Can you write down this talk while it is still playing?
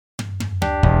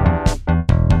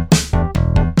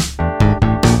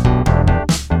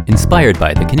inspired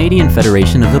by the Canadian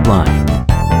Federation of the Blind.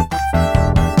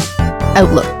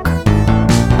 Outlook,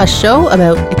 a show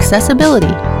about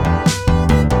accessibility,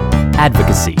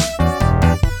 Advocacy,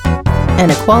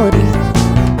 and equality.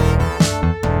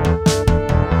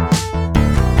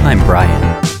 I'm Brian.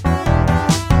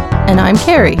 And I'm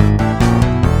Carrie.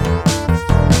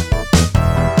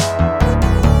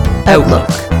 Outlook.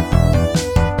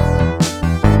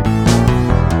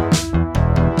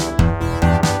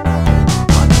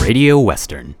 On Radio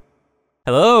Western.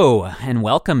 Hello, and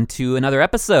welcome to another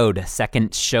episode,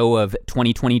 second show of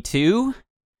 2022.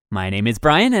 My name is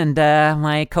Brian, and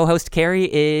my co-host Carrie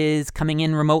is coming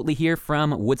in remotely here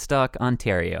from Woodstock,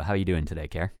 Ontario. How are you doing today,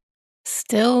 Carrie?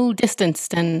 Still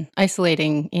distanced and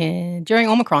isolating during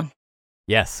Omicron.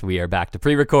 Yes, we are back to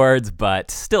pre-records,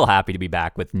 but still happy to be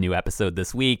back with a new episode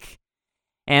this week.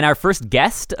 And our first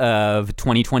guest of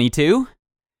 2022,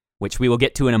 which we will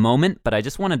get to in a moment, but I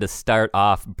just wanted to start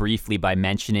off briefly by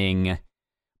mentioning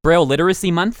Braille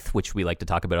Literacy Month, which we like to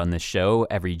talk about on this show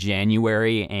every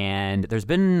January, and there's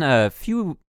been a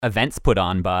few events put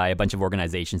on by a bunch of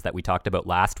organizations that we talked about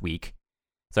last week.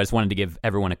 So I just wanted to give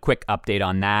everyone a quick update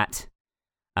on that.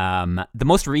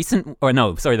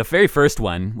 The very first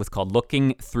one was called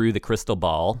Looking Through the Crystal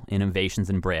Ball,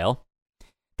 Innovations in Braille.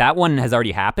 That one has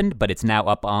already happened, but it's now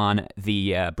up on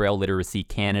the Braille Literacy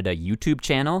Canada YouTube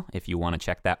channel, if you want to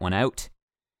check that one out.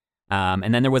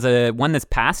 And then there was one this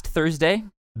past Thursday,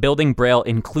 Building Braille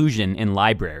Inclusion in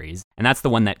Libraries. And that's the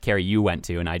one that, Carrie, you went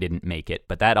to, and I didn't make it.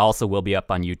 But that also will be up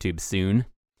on YouTube soon.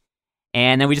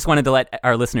 And then we just wanted to let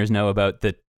our listeners know about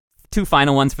the two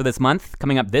final ones for this month,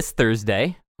 coming up this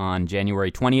Thursday on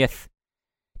January 20th.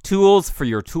 Tools for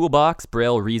Your Toolbox,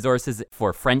 Braille Resources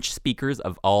for French Speakers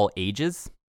of All Ages.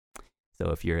 So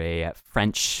if you're a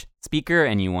French speaker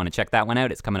and you want to check that one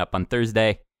out, it's coming up on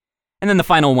Thursday. And then the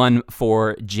final one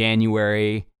for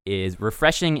January is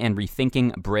Refreshing and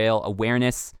Rethinking Braille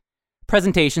Awareness,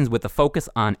 presentations with a focus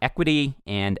on equity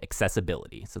and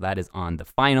accessibility. So that is on the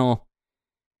final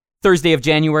Thursday of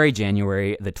January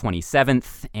the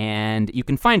 27th. And you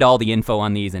can find all the info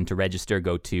on these, and to register,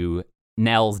 go to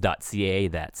nels.ca.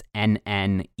 That's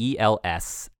nnels.ca.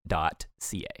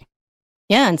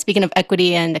 Yeah, and speaking of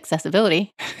equity and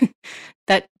accessibility,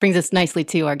 that brings us nicely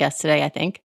to our guest today, I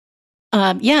think.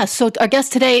 So our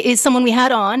guest today is someone we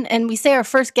had on, and we say our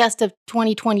first guest of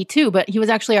 2022, but he was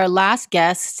actually our last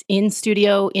guest in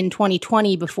studio in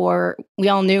 2020 before we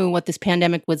all knew what this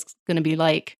pandemic was going to be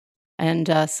like. And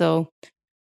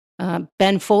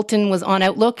Ben Fulton was on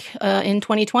Outlook in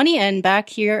 2020 and back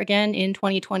here again in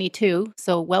 2022.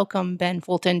 So welcome, Ben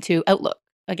Fulton, to Outlook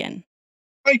again.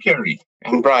 Hi, Carrie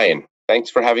and Brian. Thanks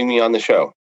for having me on the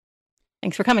show.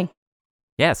 Thanks for coming.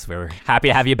 Yes, we're happy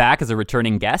to have you back as a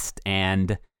returning guest.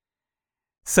 And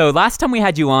so last time we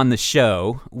had you on the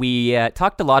show, we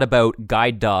talked a lot about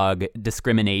guide dog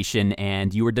discrimination,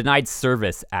 and you were denied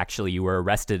service, actually. You were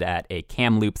arrested at a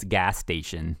Kamloops gas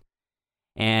station.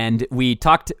 And we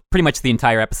talked pretty much the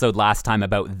entire episode last time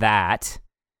about that.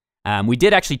 We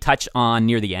did actually touch on,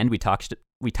 near the end, we touched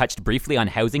briefly on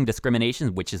housing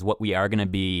discrimination, which is what we are going to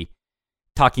be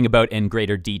talking about in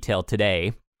greater detail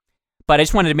today. But I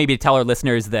just wanted to maybe tell our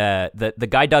listeners the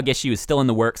guide dog issue is still in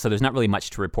the works, so there's not really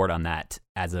much to report on that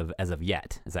as of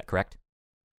yet. Is that correct?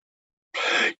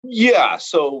 Yeah.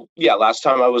 So, last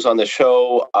time I was on the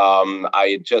show,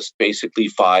 I had just basically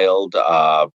filed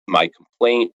my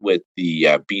complaint with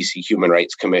the BC Human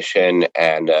Rights Commission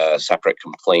and a separate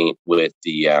complaint with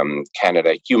the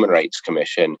Canada Human Rights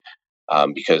Commission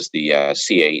because the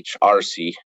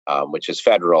CHRC, which is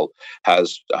federal,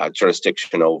 has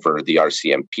jurisdiction over the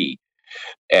RCMP.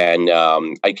 And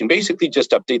I can basically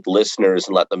just update the listeners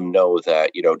and let them know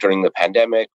that, during the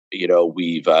pandemic,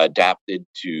 we've adapted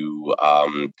to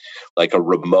like a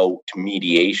remote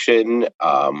mediation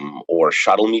or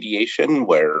shuttle mediation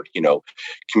where,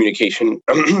 communication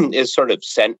is sort of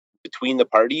sent between the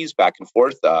parties back and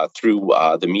forth through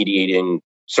the mediating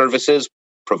services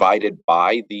provided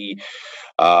by the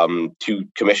two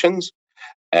commissions.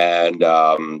 And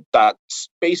that's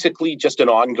basically just an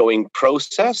ongoing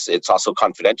process. It's also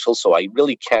confidential, so I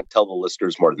really can't tell the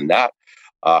listeners more than that.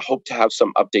 Hope to have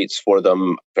some updates for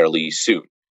them fairly soon.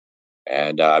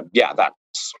 And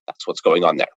that's what's going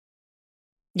on there.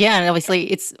 Yeah, and obviously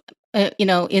it's, in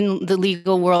the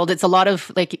legal world, it's a lot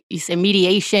of, like you say,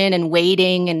 mediation and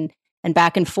waiting and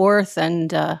back and forth.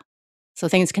 And so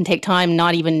things can take time,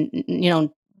 not even,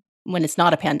 when it's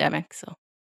not a pandemic. So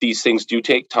these things do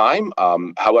take time.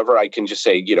 However, I can just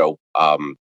say,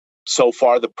 so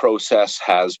far the process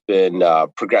has been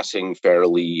progressing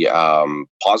fairly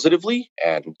positively,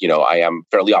 and I am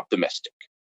fairly optimistic.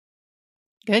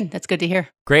 Good. That's good to hear.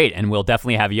 Great. And we'll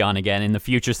definitely have you on again in the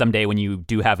future someday when you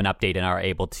do have an update and are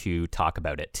able to talk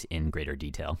about it in greater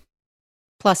detail.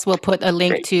 Plus, we'll put a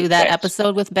link to that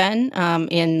episode with Ben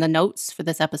in the notes for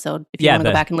this episode if you want to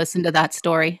go back and listen to that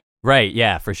story. Right.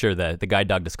 Yeah, for sure. The guide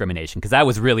dog discrimination, because that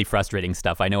was really frustrating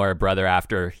stuff. I know our brother,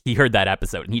 after he heard that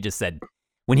episode, and he just said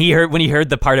when he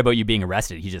heard the part about you being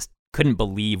arrested, he just couldn't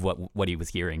believe what he was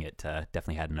hearing. It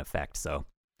definitely had an effect. So.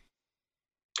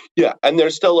 Yeah, and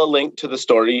there's still a link to the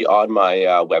story on my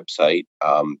website,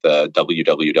 the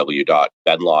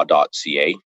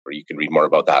www.benlaw.ca, where you can read more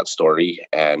about that story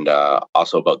and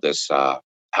also about this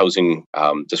housing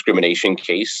discrimination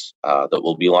case that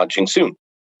we'll be launching soon.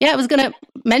 Yeah, I was going to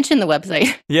mention the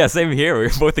website. Yeah, same here. We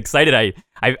were both excited.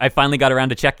 I finally got around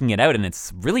to checking it out, and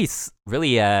it's really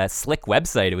slick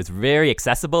website. It was very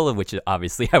accessible, which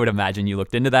obviously I would imagine you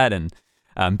looked into that, and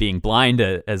being blind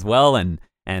as well, and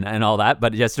all that.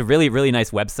 But just a really, really nice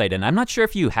website. And I'm not sure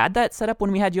if you had that set up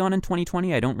when we had you on in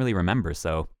 2020. I don't really remember,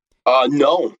 so...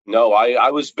 No. I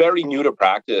was very new to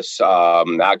practice.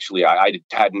 Actually, I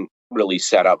hadn't really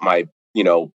set up my,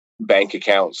 bank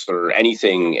accounts or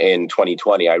anything in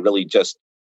 2020. I really just,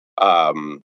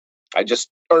 was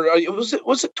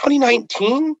it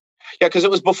 2019? Yeah, because it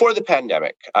was before the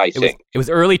pandemic, I think. It was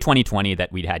early 2020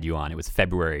 that we'd had you on. It was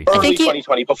February. Early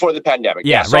 2020, before the pandemic.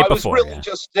 Yeah, so right I was before. really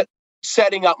just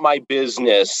setting up my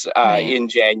business in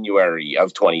January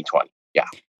of 2020. Yeah.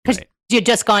 Because you had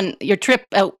just gone, your trip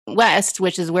out west,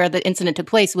 which is where the incident took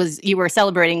place, you were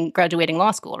celebrating graduating law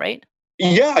school, right?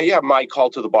 Yeah. My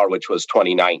call to the bar, which was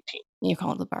 2019. You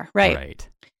called the bar, right? Right.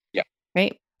 Yeah.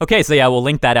 Right. Okay, so we'll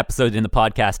link that episode in the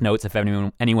podcast notes if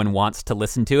anyone wants to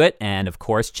listen to it. And of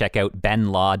course, check out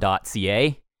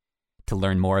benlaw.ca to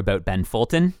learn more about Ben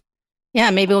Fulton.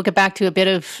 Yeah, maybe we'll get back to a bit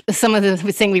of some of the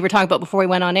thing we were talking about before we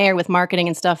went on air with marketing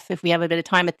and stuff if we have a bit of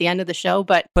time at the end of the show.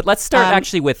 But let's start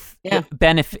actually with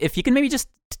Ben, if you can maybe just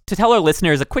to tell our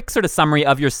listeners a quick sort of summary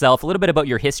of yourself, a little bit about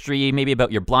your history, maybe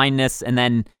about your blindness, and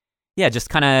then, just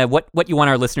kind of what you want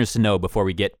our listeners to know before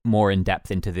we get more in depth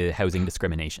into the housing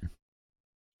discrimination.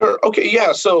 Sure. Okay.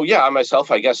 Yeah. So, myself,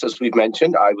 I guess, as we've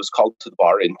mentioned, I was called to the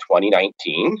bar in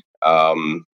 2019.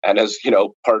 And as,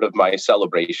 part of my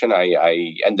celebration,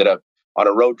 I ended up on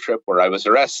a road trip where I was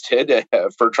arrested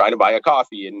for trying to buy a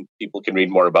coffee, and people can read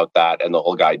more about that and the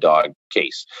whole guide dog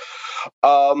case.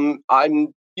 I'm,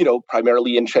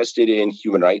 primarily interested in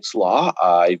human rights law.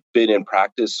 I've been in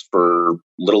practice for a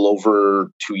little over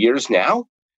 2 years now.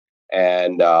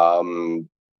 And, so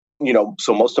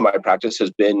most of my practice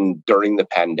has been during the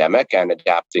pandemic and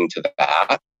adapting to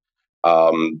that.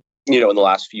 In the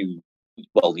last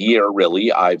year,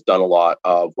 really, I've done a lot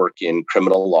of work in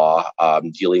criminal law,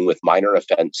 dealing with minor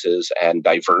offenses and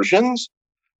diversions.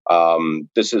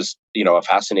 This is, a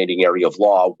fascinating area of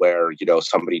law where,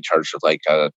 somebody charged with like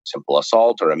a simple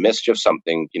assault or a mischief,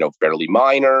 something, fairly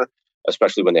minor,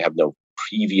 especially when they have no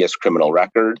previous criminal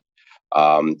record,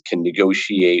 can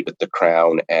negotiate with the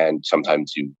Crown and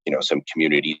sometimes do, some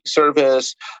community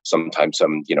service, sometimes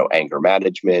some, anger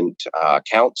management,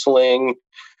 counseling.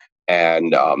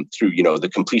 And through,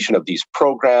 the completion of these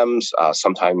programs,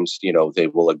 sometimes, they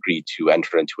will agree to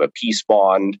enter into a peace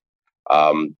bond,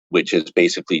 which is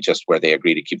basically just where they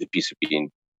agree to keep the peace of being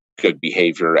good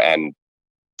behavior. And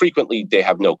frequently they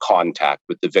have no contact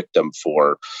with the victim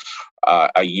for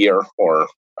a year or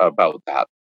about that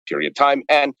period of time.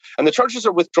 And the charges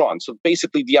are withdrawn. So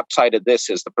basically the upside of this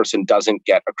is the person doesn't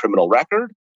get a criminal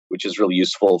record, which is really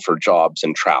useful for jobs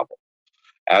and travel.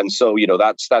 And so,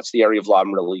 that's the area of law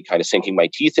I'm really kind of sinking my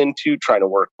teeth into, trying to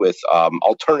work with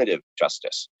alternative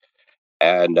justice.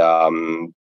 And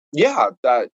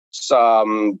that's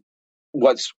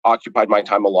what's occupied my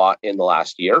time a lot in the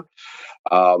last year.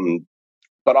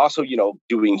 But also,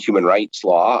 doing human rights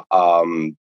law.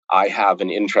 I have an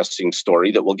interesting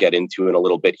story that we'll get into in a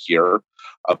little bit here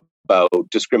about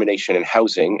discrimination in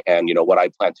housing and, what I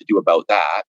plan to do about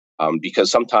that.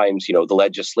 Because sometimes, the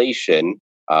legislation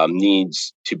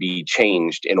needs to be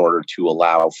changed in order to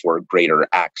allow for greater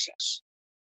access.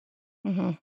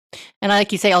 Mm-hmm. And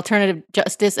like you say, alternative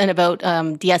justice and about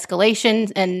de-escalation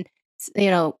and,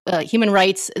 human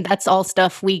rights. That's all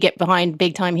stuff we get behind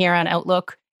big time here on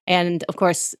Outlook. And of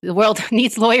course, the world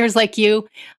needs lawyers like you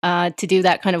to do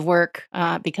that kind of work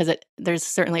because there's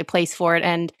certainly a place for it.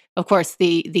 And of course,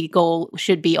 the goal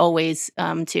should be always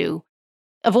to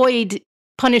avoid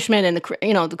punishment, and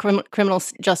the criminal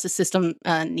justice system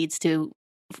needs to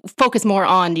focus more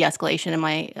on de-escalation, in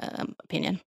my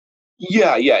opinion.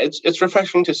 Yeah, it's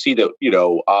refreshing to see that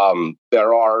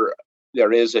there are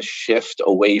there is a shift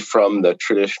away from the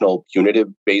traditional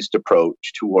punitive-based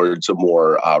approach towards a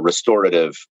more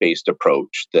restorative-based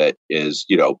approach that is,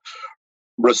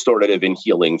 restorative and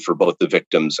healing for both the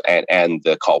victims and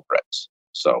the culprits.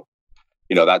 So,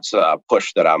 that's a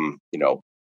push that I'm,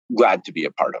 glad to be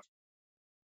a part of.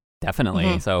 Definitely.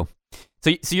 Mm-hmm. So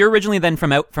you're originally then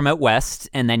from out west,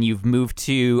 and then you've moved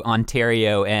to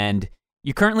Ontario, and are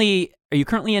you currently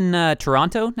in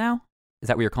Toronto now? Is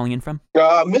that where you're calling in from?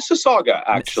 Mississauga,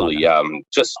 actually,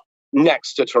 just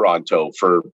next to Toronto.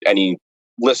 For any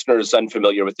listeners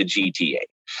unfamiliar with the GTA,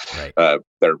 right?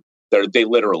 They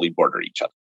literally border each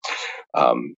other.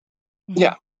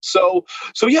 Yeah. So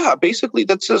yeah, basically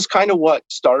that's just kind of what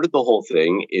started the whole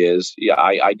thing.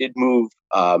 I did move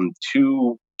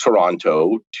to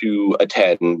Toronto to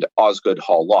attend Osgoode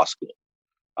Hall Law School.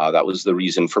 That was the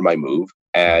reason for my move.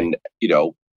 And,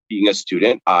 being a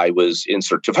student, I was in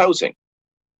search of housing.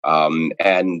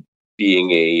 And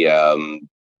being a,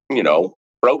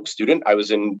 broke student, I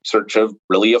was in search of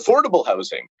really affordable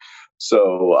housing.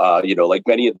 So, like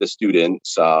many of the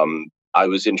students, I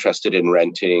was interested in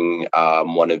renting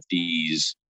one of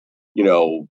these,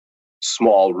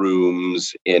 small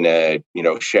rooms in a,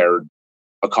 shared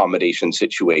accommodation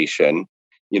situation,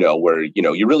 where,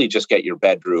 you really just get your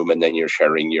bedroom and then you're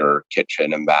sharing your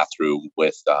kitchen and bathroom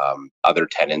with other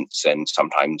tenants and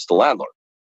sometimes the landlord.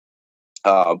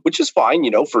 Which is fine,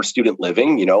 for student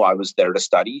living. I was there to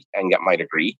study and get my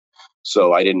degree.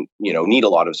 So I didn't, need a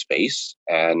lot of space.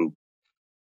 And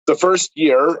the first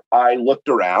year I looked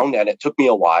around and it took me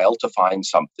a while to find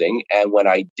something. And when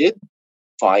I did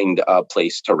find a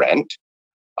place to rent,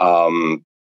 well,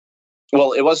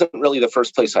 it wasn't really the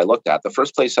first place I looked at. The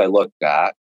first place I looked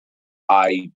at,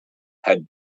 I had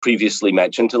previously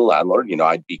mentioned to the landlord,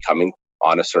 I'd be coming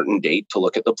on a certain date to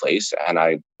look at the place and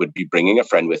I would be bringing a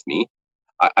friend with me.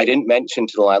 I didn't mention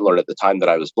to the landlord at the time that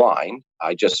I was blind.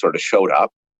 I just sort of showed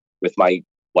up with my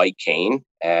white cane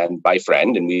and my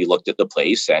friend, and we looked at the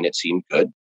place and it seemed good.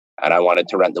 And I wanted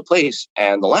to rent the place.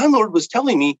 And the landlord was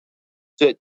telling me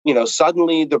that,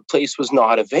 suddenly the place was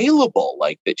not available,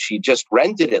 like that she just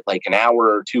rented it like an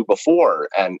hour or two before.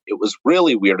 And it was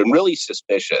really weird and really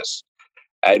suspicious.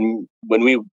 And when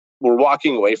we were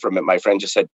walking away from it, my friend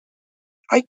just said,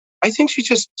 I think she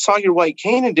just saw your white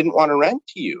cane and didn't want to rent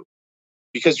to you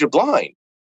because you're blind.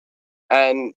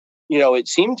 And, it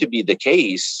seemed to be the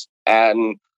case.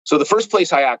 And so the first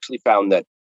place I actually found that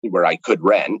where I could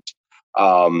rent,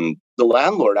 the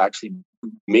landlord actually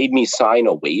made me sign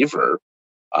a waiver,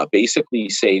 basically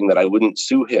saying that I wouldn't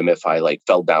sue him if I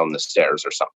fell down the stairs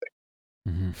or something.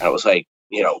 Mm-hmm. And I was like,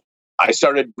 I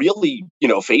started really,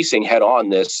 facing head on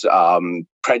this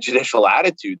prejudicial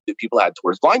attitude that people had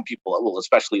towards blind people, well,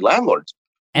 especially landlords.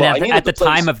 And well, at the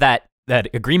time of that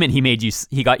agreement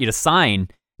he got you to sign,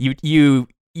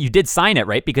 you did sign it,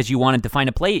 right? Because you wanted to find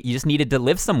a place. You just needed to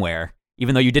live somewhere,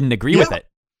 even though you didn't agree with it.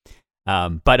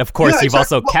 But of course, you've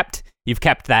also kept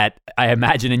that, I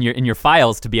imagine, in your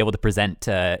files to be able to present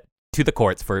to the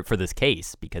courts for this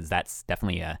case, because that's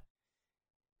definitely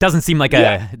doesn't seem like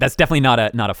that's definitely not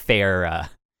a fair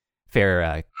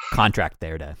contract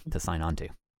there to sign on to.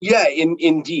 Yeah,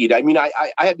 indeed. I mean, I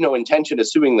had no intention of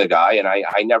suing the guy, and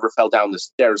I never fell down the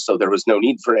stairs, so there was no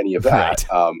need for any of that.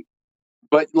 Right.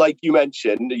 But like you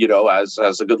mentioned,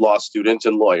 as a good law student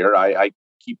and lawyer, I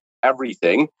keep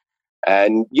everything.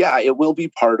 And yeah, it will be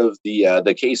part of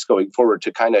the case going forward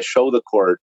to kind of show the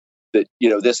court that,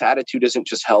 this attitude isn't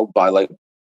just held by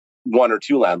one or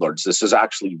two landlords. This is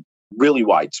actually really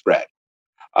widespread.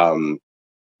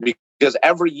 Because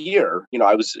every year,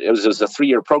 it was a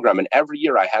 3-year program, and every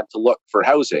year I had to look for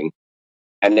housing,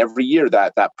 and every year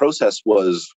that process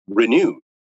was renewed.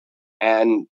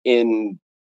 And in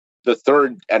the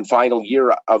third and final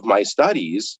year of my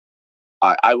studies,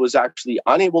 I was actually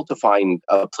unable to find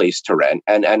a place to rent,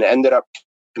 and ended up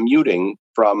commuting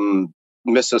from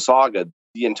Mississauga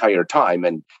the entire time.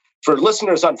 And for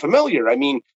listeners unfamiliar, I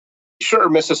mean, sure,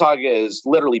 Mississauga is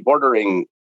literally bordering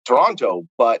Toronto,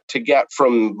 but to get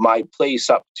from my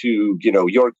place up to,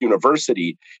 York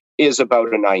University is about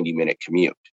a 90-minute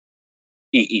commute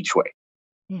each way.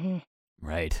 Mm-hmm.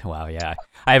 Right. Wow. Yeah.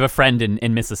 I have a friend in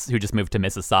who just moved to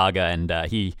Mississauga, and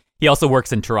he also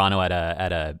works in Toronto at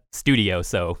a studio,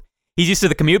 so he's used to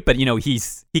the commute. But he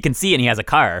can see, and he has a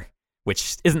car,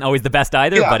 which isn't always the best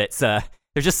either. Yeah. But it's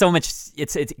there's just so much.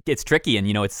 It's tricky, and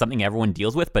it's something everyone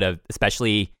deals with. But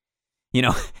especially,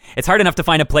 it's hard enough to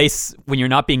find a place when you're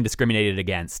not being discriminated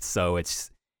against. So I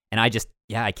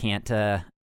can't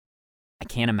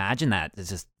imagine that. It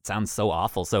just sounds so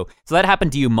awful. So that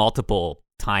happened to you multiple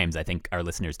times. I think our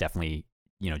listeners definitely,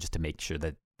 just to make sure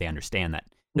that they understand that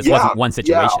this wasn't one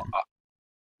situation.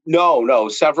 No.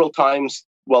 Several times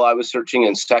while I was searching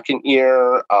in second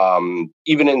year,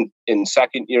 even in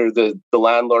second year, the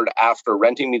landlord, after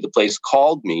renting me the place,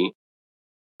 called me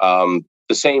the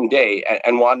same day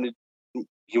and wanted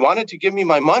to give me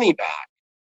my money back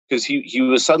because he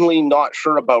was suddenly not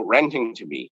sure about renting to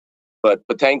me. But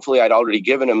thankfully, I'd already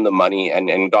given him the money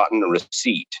and gotten a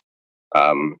receipt.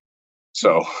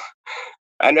 So,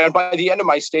 and by the end of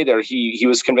my stay there, he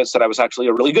was convinced that I was actually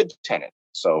a really good tenant.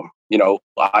 So,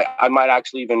 I might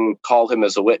actually even call him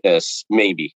as a witness,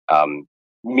 maybe.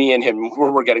 Me and him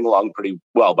were getting along pretty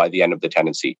well by the end of the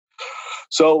tenancy.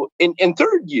 So in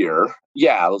third year,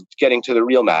 getting to the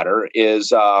real matter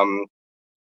is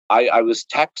I was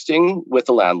texting with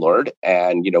the landlord,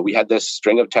 and we had this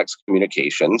string of text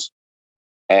communications,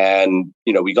 and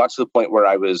we got to the point where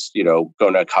I was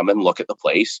going to come and look at the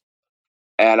place.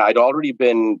 And I'd already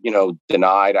been,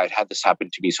 denied. I'd had this happen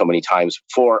to me so many times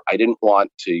before. I didn't want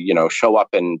to, show up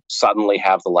and suddenly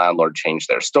have the landlord change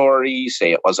their story,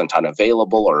 say it wasn't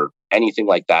unavailable or anything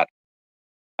like that.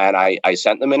 And I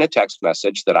sent them in a text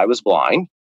message that I was blind,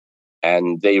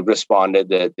 and they responded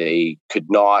that they could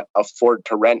not afford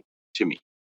to rent to me.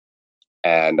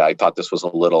 And I thought this was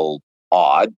a little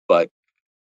odd, but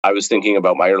I was thinking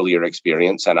about my earlier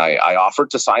experience, and I offered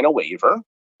to sign a waiver.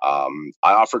 I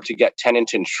offered to get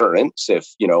tenant insurance if,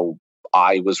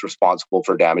 I was responsible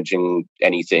for damaging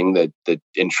anything, that the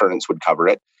insurance would cover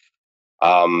it.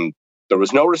 There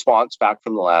was no response back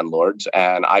from the landlords.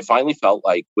 And I finally felt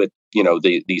like with,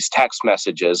 these text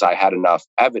messages, I had enough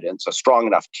evidence, a strong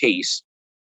enough case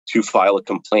to file a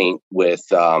complaint with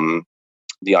the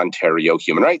Ontario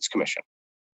Human Rights Commission.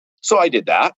 So I did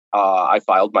that. I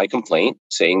filed my complaint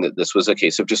saying that this was a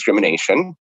case of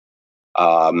discrimination.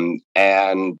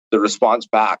 And the response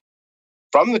back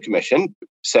from the commission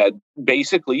said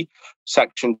basically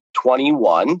Section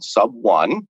 21, Sub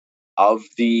 1 of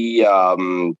the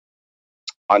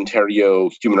Ontario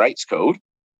Human Rights Code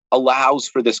allows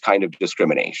for this kind of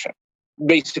discrimination.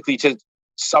 Basically, to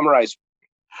summarize,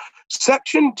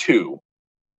 Section 2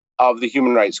 of the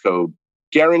Human Rights Code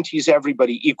guarantees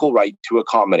everybody equal right to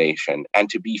accommodation and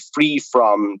to be free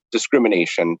from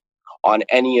discrimination on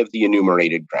any of the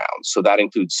enumerated grounds. So that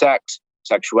includes sex,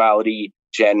 sexuality,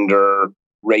 gender,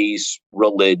 race,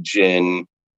 religion,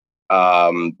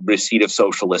 receipt of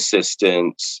social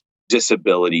assistance,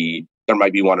 disability. There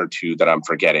might be one or two that I'm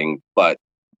forgetting, but,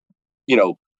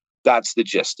 that's the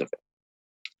gist of it.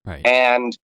 Right.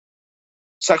 And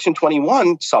Section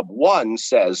 21, Sub 1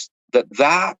 says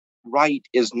that right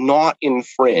is not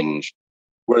infringed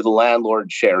where the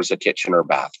landlord shares a kitchen or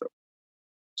bathroom.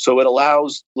 So it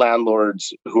allows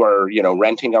landlords who are,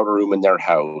 renting out a room in their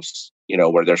house,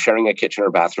 where they're sharing a kitchen or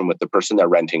bathroom with the person they're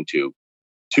renting to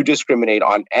discriminate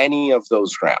on any of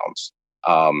those grounds.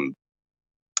 And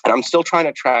I'm still trying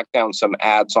to track down some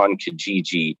ads on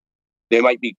Kijiji. They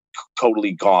might be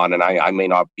totally gone, and I may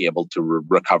not be able to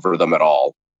recover them at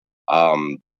all.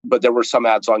 But there were some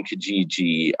ads on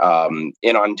Kijiji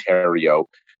in Ontario,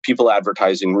 people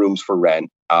advertising rooms for rent,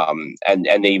 and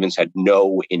they even said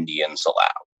no Indians allowed.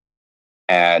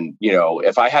 And,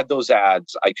 if I had those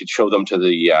ads, I could show them to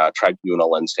the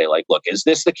tribunal and say, like, look, is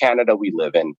this the Canada we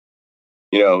live in?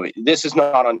 This is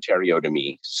not Ontario to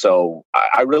me. So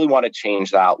I really want to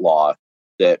change that law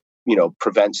that,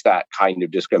 prevents that kind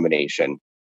of discrimination.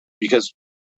 Because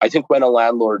I think when a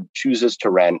landlord chooses to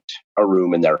rent a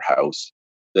room in their house,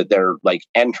 that they're like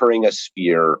entering a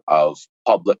sphere of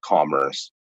public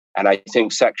commerce. And I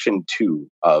think Section 2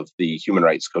 of the Human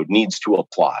Rights Code needs to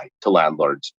apply to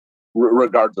landlords,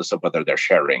 regardless of whether they're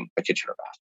sharing a kitchen or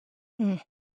bath.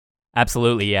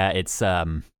 Absolutely, yeah. It's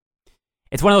one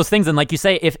of those things, and like you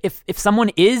say, if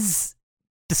someone is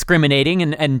discriminating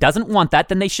and doesn't want that,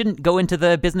 then they shouldn't go into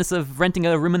the business of renting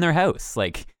a room in their house.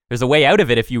 Like, there's a way out of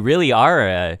it if you really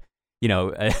are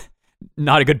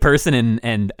not a good person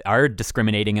and are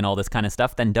discriminating and all this kind of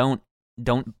stuff, then don't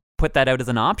put that out as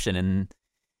an option. And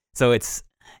so it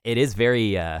is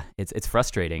very it's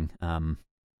frustrating. And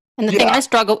the thing I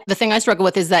struggle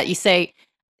with is that you say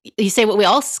what we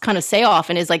all kind of say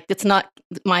often is like, it's not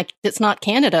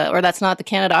Canada, or that's not the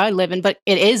Canada I live in, but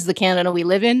it is the Canada we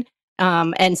live in.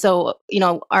 And so,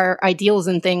 our ideals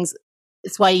and things,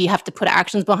 it's why you have to put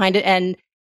actions behind it. And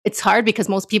it's hard because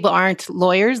most people aren't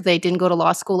lawyers. They didn't go to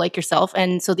law school like yourself.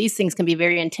 And so these things can be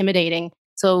very intimidating.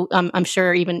 So I'm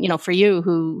sure even, for you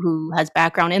who has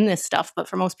background in this stuff, but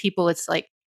for most people, it's like,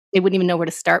 they wouldn't even know where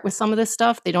to start with some of this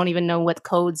stuff. They don't even know what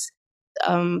codes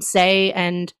say.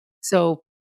 And so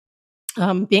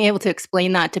being able to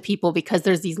explain that to people, because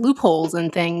there's these loopholes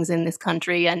and things in this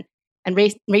country, and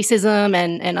racism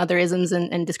and other isms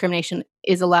and discrimination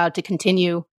is allowed to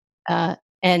continue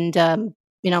And,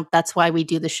 that's why we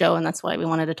do the show, and that's why we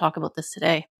wanted to talk about this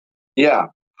today. Yeah.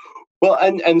 Well,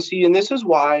 and see, and this is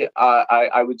why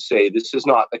I would say this is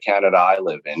not the Canada I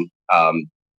live in,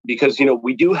 because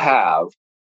we do have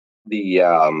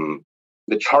the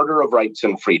Charter of Rights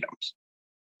and Freedoms,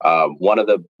 one of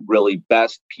the really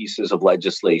best pieces of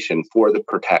legislation for the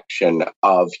protection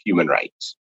of human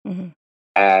rights. Mm-hmm.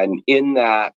 And in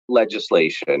that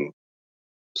legislation,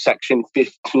 Section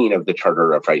 15 of the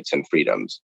Charter of Rights and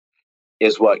Freedoms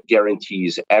is what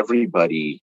guarantees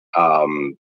everybody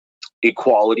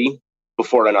equality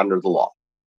before and under the law,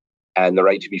 and the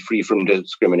right to be free from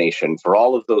discrimination for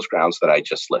all of those grounds that I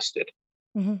just listed.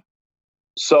 Mm-hmm.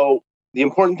 So the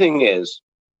important thing is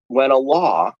when a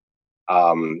law,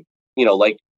 when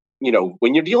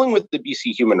you're dealing with the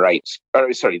BC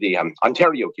the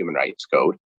Ontario Human Rights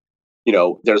Code,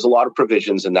 there's a lot of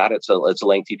provisions in that. It's a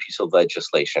lengthy piece of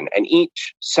legislation, and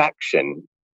each section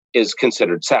is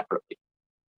considered separately.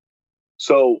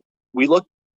 So we look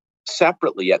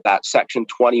separately at that Section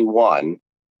 21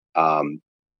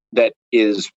 that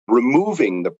is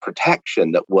removing the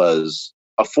protection that was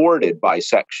afforded by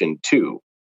Section 2.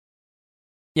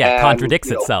 Yeah, it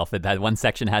contradicts itself. That one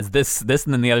section has this,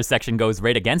 and then the other section goes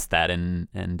right against that.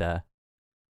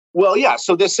 Well, yeah.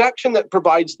 So this section that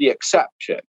provides the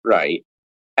exception, right?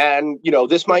 And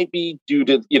this might be due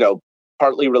to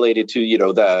partly related to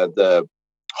the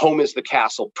home is the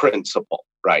castle principle,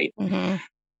 right? Mm-hmm.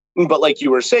 But like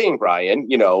you were saying, Brian,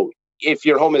 if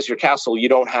your home is your castle, you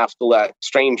don't have to let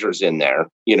strangers in there.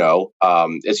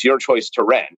 It's your choice to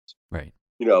rent, right?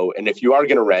 And if you are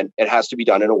going to rent, it has to be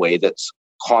done in a way that's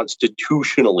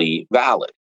constitutionally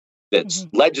valid, that's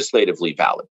Mm-hmm. legislatively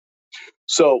valid.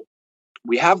 So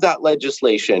we have that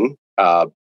legislation,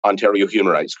 Ontario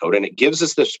Human Rights Code, and it gives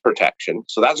us this protection.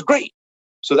 So that's great.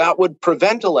 So that would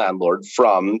prevent a landlord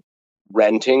from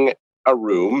renting a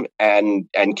room and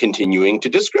continuing to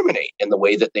discriminate in the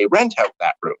way that they rent out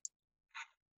that room.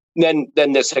 Then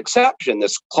this exception,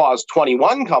 this clause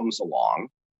 21 comes along,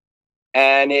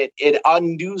 and it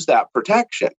undoes that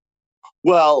protection.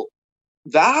 Well,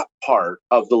 that part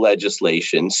of the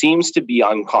legislation seems to be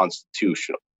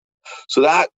unconstitutional. So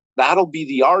that'll be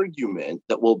the argument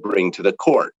that we'll bring to the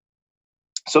court.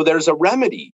 So there's a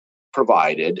remedy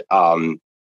provided.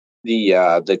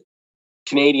 The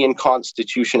Canadian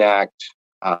Constitution Act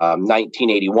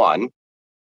 1981,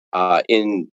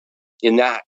 in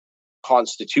that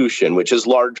Constitution, which is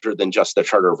larger than just the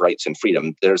Charter of Rights and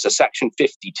Freedom, there's a Section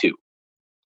 52.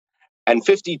 And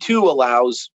 52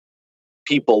 allows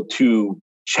people to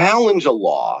challenge a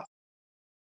law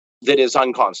that is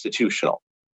unconstitutional.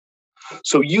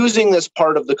 So using this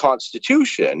part of the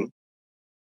Constitution,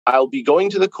 I'll be going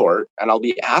to the court and I'll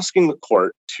be asking the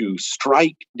court to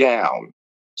strike down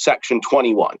Section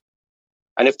 21.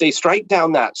 And if they strike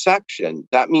down that section,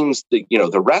 that means that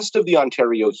the rest of the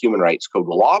Ontario Human Rights Code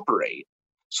will operate.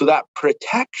 So that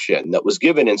protection that was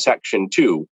given in Section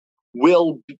 2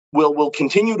 will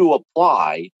continue to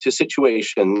apply to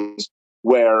situations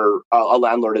where a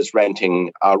landlord is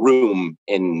renting a room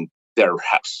in their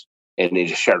house in a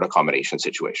shared accommodation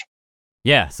situation.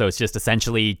 Yeah, so it's just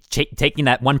essentially taking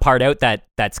that one part out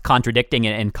that's contradicting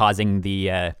and causing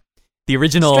the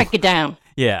original. Strike it down.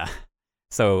 Yeah.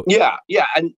 So yeah,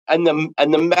 and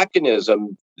the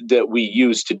mechanism that we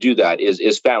use to do that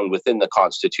is found within the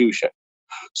Constitution.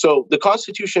 So the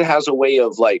Constitution has a way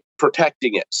of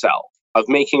protecting itself, of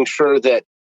making sure that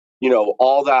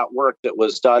all that work that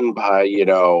was done by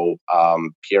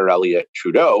Pierre Elliott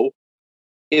Trudeau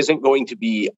isn't going to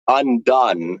be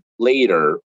undone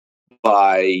later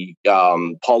by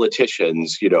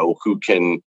politicians who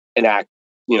can enact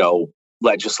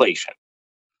legislation.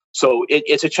 So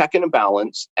it's a check and a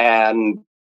balance, and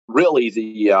really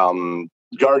the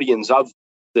guardians of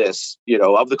this,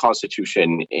 of the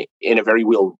Constitution, in a very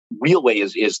real way,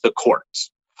 is the courts.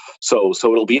 So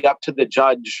it'll be up to the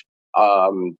judge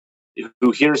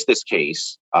who hears this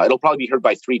case. It'll probably be heard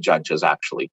by 3 judges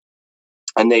actually,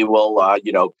 and they will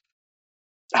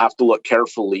have to look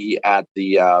carefully at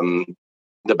the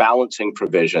balancing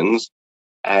provisions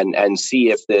and see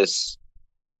if this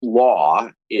law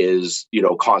is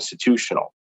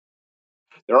constitutional.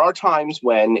 There are times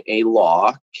when a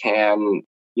law can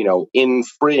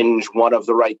infringe one of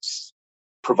the rights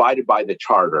provided by the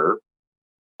Charter,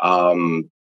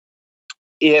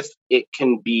 if it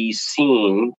can be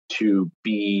seen to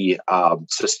be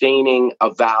sustaining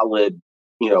a valid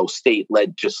state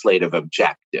legislative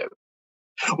objective.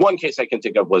 One case I can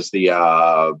think of was the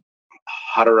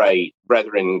Hutterite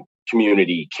Brethren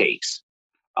community case,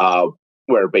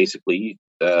 where basically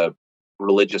the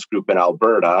religious group in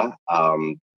Alberta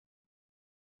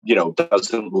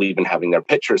doesn't believe in having their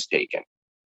pictures taken.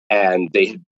 And they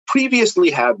had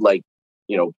previously had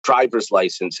driver's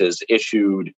licenses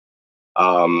issued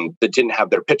that didn't have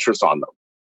their pictures on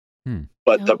them.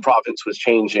 But the province was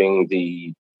changing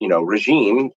the,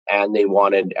 regime, and they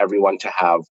wanted everyone to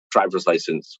have driver's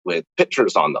license with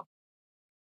pictures on them.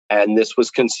 And this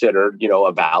was considered,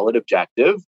 a valid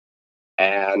objective.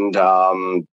 And,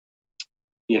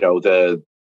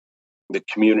 the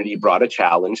community brought a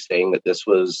challenge saying that this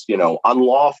was,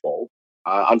 unlawful.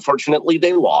 Unfortunately,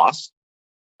 they lost.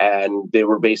 And they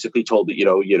were basically told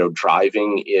that,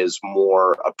 driving is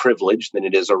more a privilege than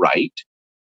it is a right.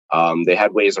 They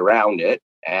had ways around it.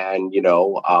 And,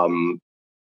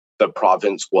 the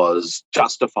province was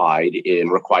justified in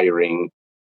requiring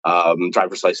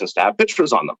driver's license to have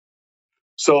pictures on them.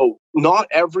 So not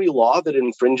every law that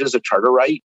infringes a charter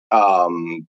right,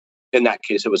 in that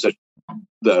case, it was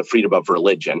the freedom of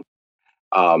religion.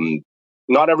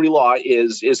 Not every law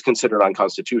is considered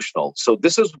unconstitutional. So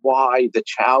this is why the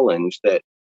challenge that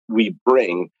we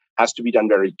bring has to be done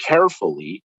very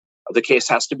carefully. The case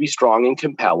has to be strong and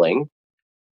compelling,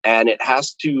 and it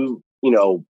has to,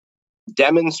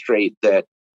 demonstrate that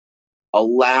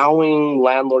allowing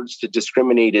landlords to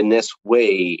discriminate in this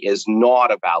way is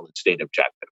not a valid state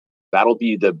objective. That'll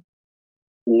be the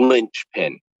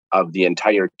linchpin of the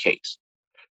entire case,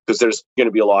 because there's going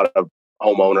to be a lot of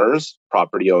homeowners,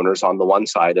 property owners on the one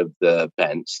side of the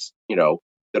fence,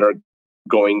 that are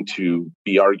going to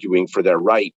be arguing for their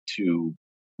right to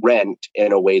rent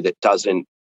in a way that doesn't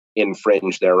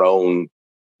infringe their own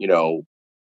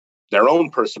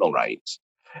personal rights.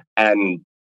 And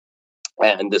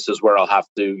this is where I'll have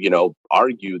to,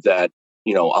 argue that,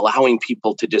 allowing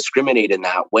people to discriminate in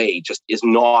that way just is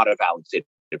not a valid state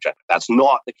objective. That's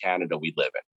not the Canada we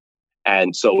live in.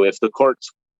 And so if the courts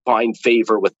find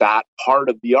favor with that part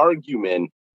of the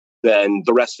argument, then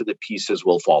the rest of the pieces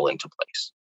will fall into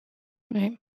place.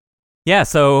 Right. Yeah,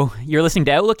 so you're listening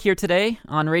to Outlook here today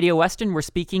on Radio Western. We're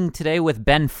speaking today with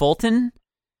Ben Fulton,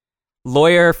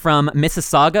 lawyer from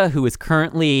Mississauga, who is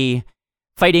currently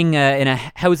fighting in a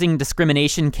housing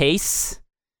discrimination case.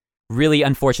 Really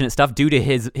unfortunate stuff due to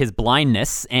his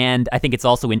blindness. And I think it's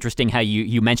also interesting how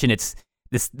you mentioned it's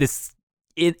this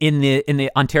in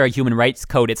the Ontario Human Rights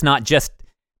Code. It's not just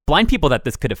blind people that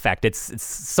this could affect. It's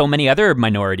so many other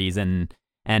minorities, and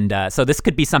so this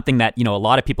could be something that a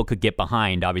lot of people could get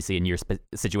behind. Obviously, in your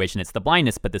situation, it's the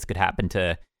blindness, but this could happen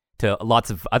to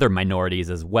lots of other minorities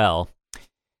as well.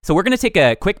 So we're going to take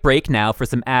a quick break now for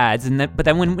some ads, but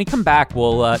then when we come back,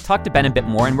 we'll talk to Ben a bit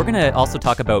more, and we're going to also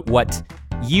talk about what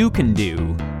you can do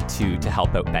to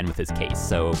help out Ben with his case.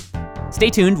 So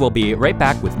stay tuned. We'll be right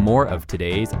back with more of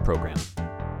today's program.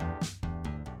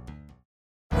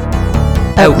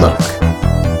 Outlook.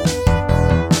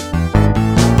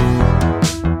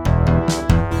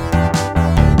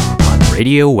 On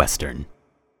Radio Western.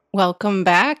 Welcome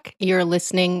back. You're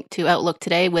listening to Outlook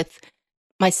today with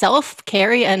myself,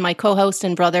 Carrie, and my co-host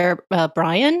and brother,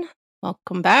 Brian.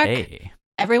 Welcome back,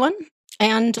 everyone.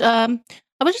 And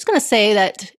I was just going to say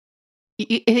that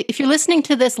if you're listening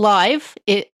to this live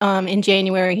in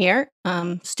January here,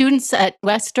 students at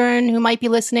Western who might be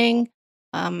listening,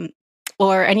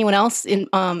 or anyone else,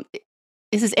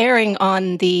 this is airing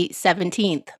on the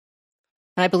 17th.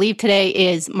 And I believe today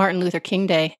is Martin Luther King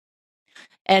Day.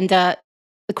 And the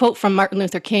quote from Martin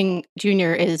Luther King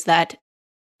Jr. is that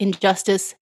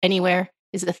injustice anywhere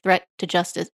is a threat to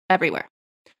justice everywhere.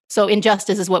 So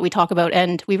injustice is what we talk about.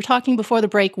 And we were talking before the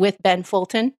break with Ben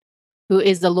Fulton, who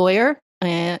is the lawyer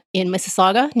in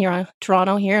Mississauga, near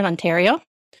Toronto here in Ontario.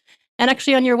 And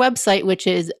actually on your website, which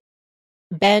is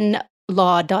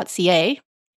benlaw.ca,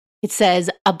 it says,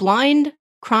 a blind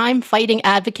crime-fighting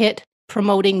advocate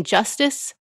promoting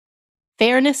justice,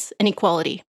 fairness, and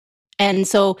equality. And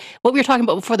so what we were talking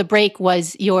about before the break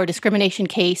was your discrimination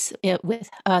case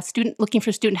with student looking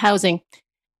for student housing.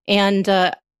 And,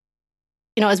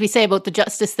 as we say about the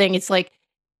justice thing, it's like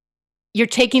you're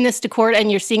taking this to court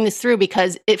and you're seeing this through,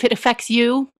 because if it affects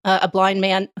you, a blind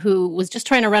man who was just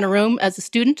trying to rent a room as a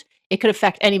student, it could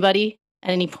affect anybody at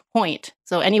any point.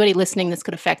 So anybody listening, this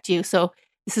could affect you. So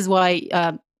this is why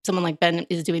someone like Ben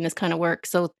is doing this kind of work.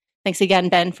 So thanks again,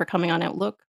 Ben, for coming on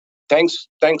Outlook. Thanks,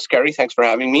 Carrie. Thanks for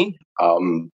having me.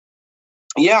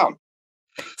 Yeah.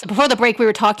 So before the break, we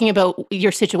were talking about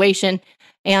your situation,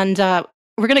 and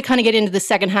we're going to kind of get into the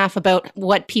second half about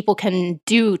what people can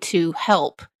do to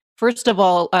help. First of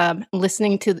all,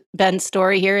 listening to Ben's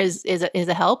story here is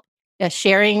a help.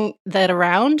 Sharing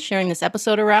this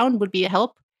episode around would be a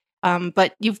help.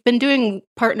 But you've been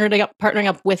partnering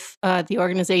up with the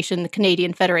organization, the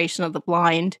Canadian Federation of the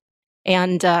Blind.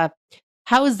 And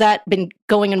How has that been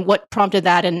going, and what prompted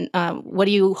that, and what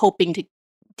are you hoping to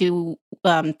do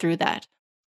through that?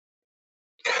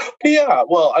 Yeah,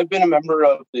 well, I've been a member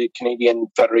of the Canadian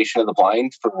Federation of the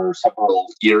Blind for several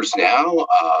years now.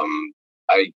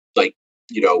 I like,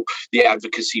 the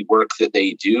advocacy work that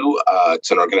they do.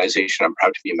 It's an organization I'm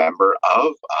proud to be a member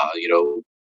of,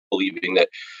 believing that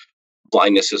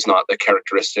blindness is not the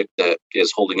characteristic that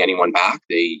is holding anyone back.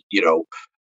 They,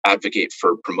 advocate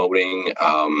for promoting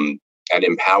and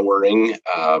empowering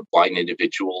blind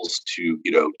individuals to,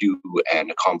 do and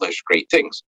accomplish great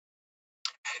things.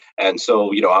 And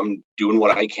so, I'm doing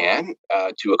what I can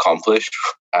to accomplish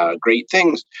great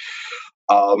things.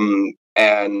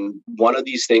 And one of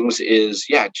these things is,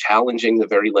 challenging the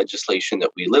very legislation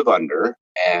that we live under.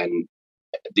 And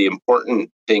the important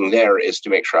thing there is to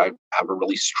make sure I have a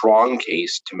really strong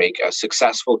case to make a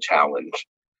successful challenge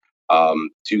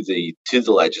to the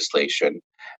legislation.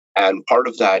 And part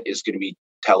of that is going to be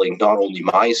telling not only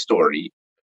my story,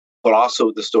 but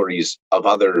also the stories of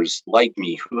others like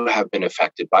me who have been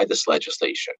affected by this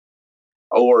legislation.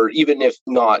 Or even if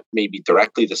not maybe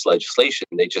directly this legislation,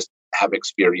 they just have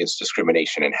experienced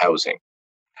discrimination in housing.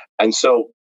 And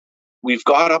so we've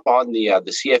got up on the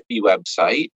CFB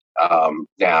website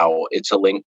now, it's a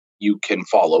link you can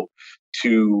follow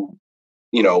to,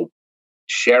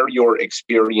 share your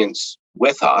experience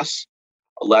with us.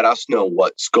 Let us know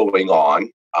what's going on.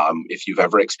 If you've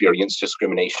ever experienced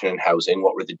discrimination in housing,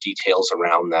 what were the details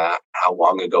around that? How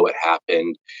long ago it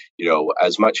happened?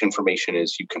 As much information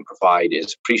as you can provide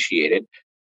is appreciated,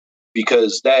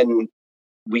 because then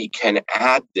we can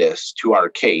add this to our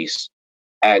case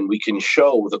and we can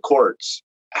show the courts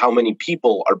how many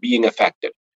people are being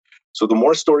affected. So the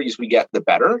more stories we get, the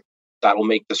better. That'll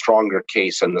make the stronger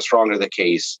case, and the stronger the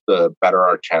case, the better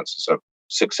our chances of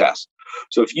success.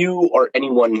 So if you or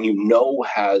anyone you know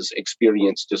has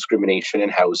experienced discrimination in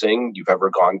housing, you've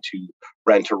ever gone to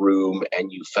rent a room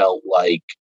and you felt like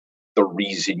the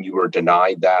reason you were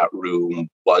denied that room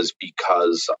was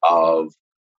because of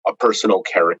a personal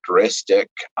characteristic,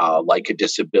 like a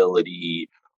disability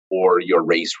or your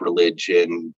race,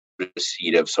 religion,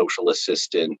 receipt of social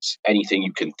assistance, anything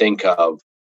you can think of,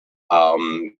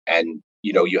 and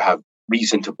you have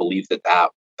reason to believe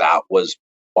that was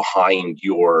behind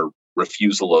your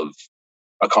refusal of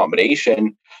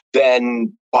accommodation,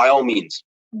 then by all means,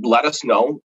 let us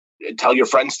know. Tell your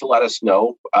friends to let us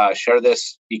know. Share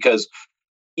this, because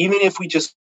even if we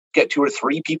just get 2 or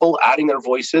 3 people adding their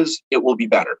voices, it will be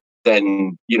better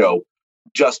than,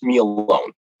 just me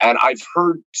alone. And I've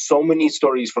heard so many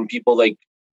stories from people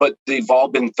but they've all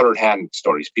been third-hand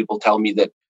stories. People tell me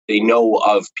that they know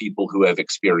of people who have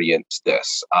experienced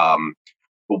this.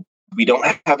 We don't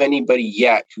have anybody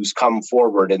yet who's come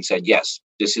forward and said, yes,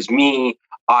 this is me,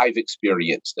 I've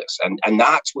experienced this. And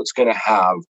that's what's going to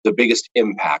have the biggest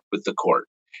impact with the court,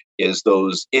 is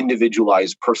those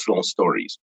individualized personal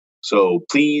stories. So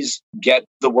please get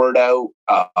the word out.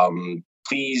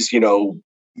 Please,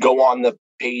 go on the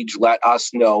page, let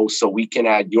us know so we can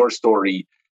add your story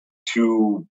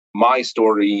to my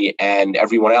story and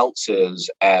everyone else's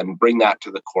and bring that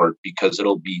to the court, because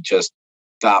it'll be just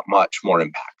that much more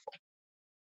impactful.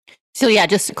 So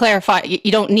just to clarify,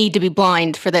 you don't need to be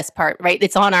blind for this part, right?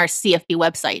 It's on our CFB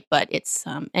website, but it's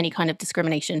any kind of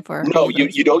discrimination for... No,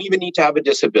 you don't even need to have a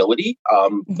disability.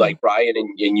 Like Brian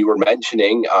and you were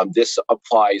mentioning, this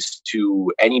applies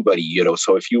to anybody,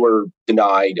 so if you were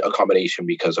denied accommodation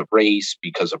because of race,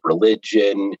 because of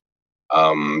religion,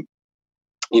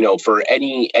 for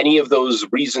any of those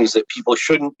reasons that people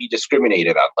shouldn't be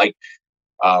discriminated on.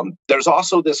 There's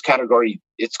also this category,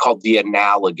 it's called the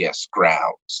analogous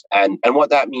grounds. And what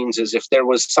that means is if there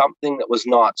was something that was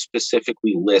not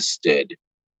specifically listed,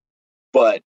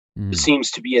 but seems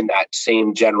to be in that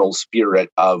same general spirit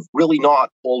of really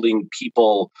not holding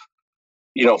people,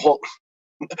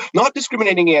 not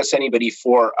discriminating against anybody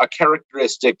for a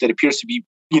characteristic that appears to be,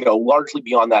 largely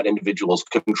beyond that individual's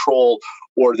control,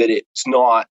 or that it's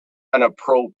not an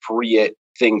appropriate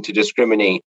thing to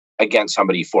discriminate against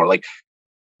somebody for.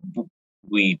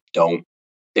 We don't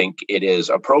think it is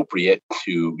appropriate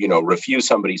to, refuse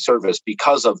somebody's service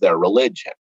because of their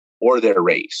religion or their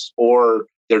race or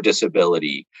their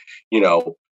disability,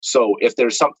 So if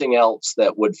there's something else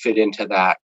that would fit into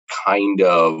that kind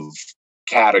of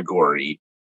category,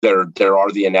 there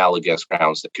are the analogous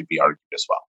grounds that could be argued as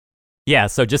well. Yeah,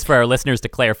 so just for our listeners to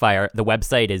clarify, the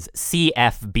website is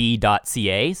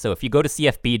cfb.ca. So if you go to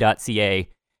cfb.ca,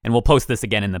 and we'll post this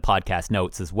again in the podcast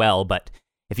notes as well, but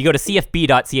if you go to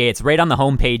cfb.ca, it's right on the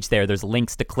homepage there. There's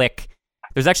links to click.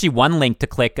 There's actually one link to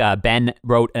click. Ben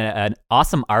wrote an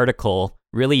awesome article,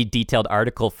 really detailed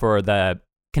article for the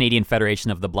Canadian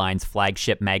Federation of the Blind's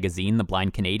flagship magazine, The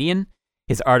Blind Canadian.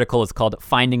 His article is called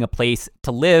Finding a Place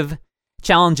to Live,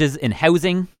 Challenges in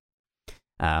Housing.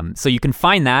 So you can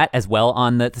find that as well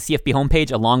on the CFB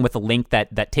homepage, along with a link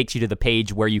that takes you to the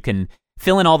page where you can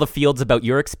fill in all the fields about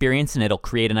your experience, and it'll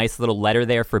create a nice little letter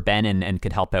there for Ben and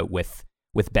could help out with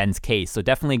Ben's case. So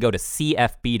definitely go to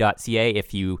cfb.ca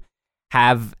if you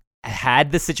have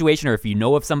had this situation, or if you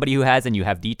know of somebody who has and you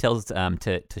have details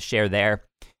to share there.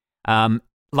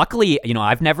 Luckily,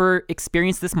 I've never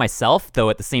experienced this myself, though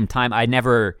at the same time,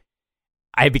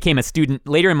 I became a student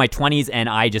later in my 20s and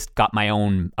I just got my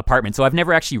own apartment. So I've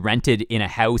never actually rented in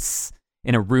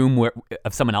a room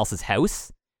of someone else's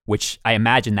house, which I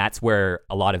imagine that's where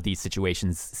a lot of these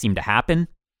situations seem to happen.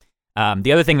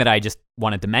 The other thing that I just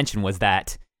wanted to mention was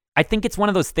that I think it's one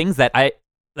of those things that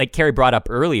like Carrie brought up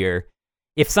earlier.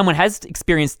 If someone has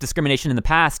experienced discrimination in the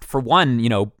past, for one,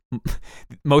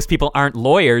 most people aren't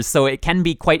lawyers, so it can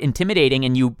be quite intimidating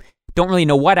and you don't really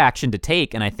know what action to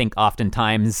take. And I think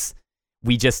oftentimes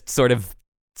we just sort of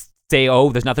say,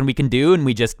 oh, there's nothing we can do, and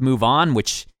we just move on,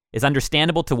 which is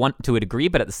understandable to a degree.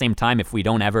 But at the same time, if we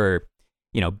don't ever,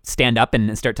 stand up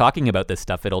and start talking about this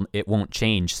stuff, it won't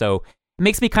change. So it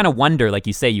makes me kind of wonder, like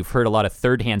you say, you've heard a lot of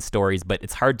third-hand stories, but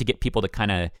it's hard to get people to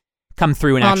kind of come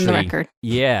through and on the record.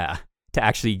 Yeah, to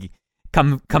actually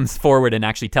comes forward and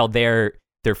actually tell their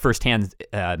firsthand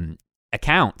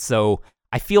account. So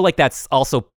I feel like that's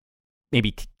also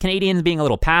maybe Canadians being a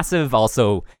little passive,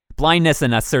 also blindness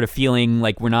and us sort of feeling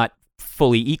like we're not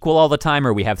fully equal all the time,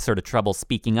 or we have sort of trouble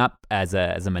speaking up as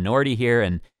a minority here.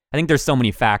 And I think there's so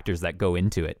many factors that go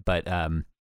into it. But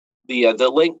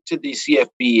the link to the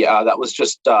CFB that was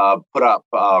just put up,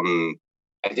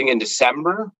 I think in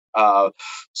December.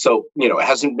 So it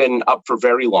hasn't been up for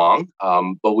very long,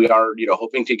 but we are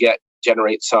hoping to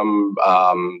generate some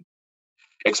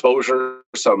exposure,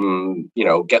 some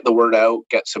get the word out,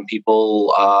 get some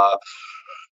people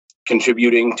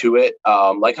contributing to it.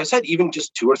 Like I said, even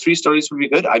just 2 or 3 stories would be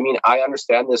good. I mean, I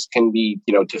understand this can be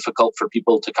difficult for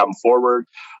people to come forward,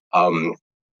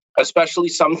 especially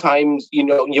sometimes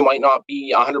you might not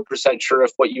be 100% sure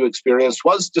if what you experienced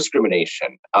was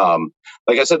discrimination.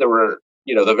 Like I said, there were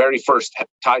the very first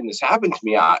time this happened to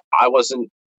me, I wasn't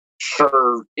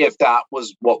sure if that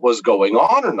was what was going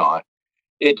on or not.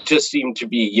 It just seemed to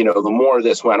be, the more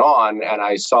this went on and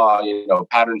I saw,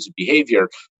 patterns of behavior,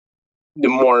 the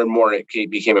more and more it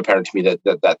became apparent to me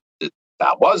that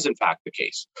was in fact the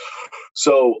case.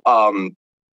 So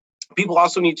people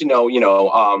also need to know,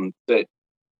 that,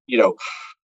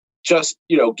 just,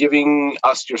 giving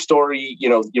us your story,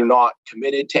 you're not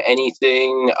committed to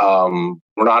anything.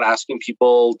 We're not asking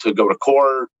people to go to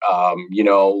court.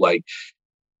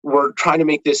 We're trying to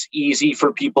make this easy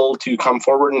for people to come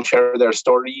forward and share their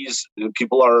stories.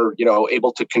 People are,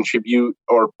 able to contribute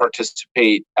or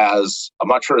participate as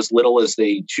much or as little as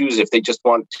they choose. If they just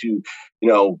want to,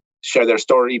 share their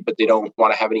story, but they don't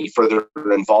want to have any further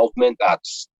involvement,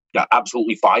 that's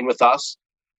absolutely fine with us.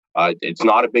 It's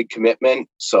not a big commitment.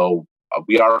 So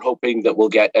we are hoping that we'll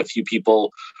get a few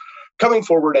people coming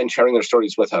forward and sharing their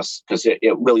stories with us, because it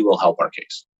really will help our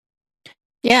case.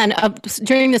 Yeah, and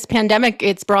during this pandemic,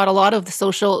 it's brought a lot of the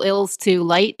social ills to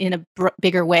light in a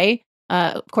bigger way.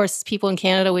 Of course, people in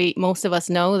Canada, most of us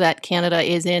know that Canada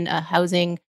is in a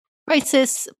housing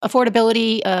crisis,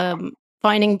 affordability,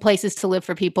 finding places to live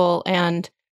for people. And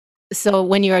so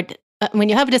when you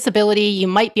have a disability, you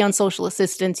might be on social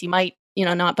assistance, you might,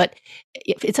 not, but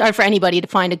it's hard for anybody to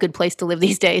find a good place to live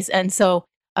these days. And so,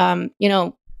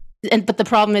 but the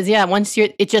problem is, once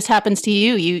it just happens to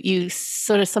you, you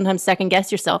sort of sometimes second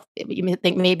guess yourself. You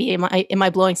think, maybe, am I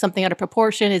blowing something out of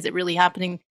proportion? Is it really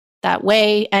happening that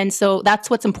way? And so that's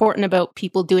what's important about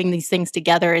people doing these things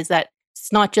together, is that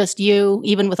it's not just you,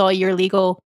 even with all your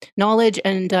legal knowledge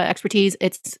and expertise.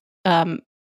 It's,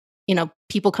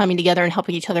 people coming together and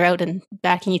helping each other out and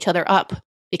backing each other up,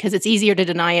 because it's easier to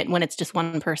deny it when it's just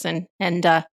one person. And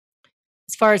as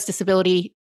far as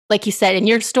disability, like you said, in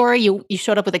your story, you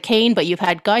showed up with a cane, but you've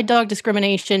had guide dog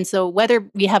discrimination. So whether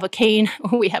we have a cane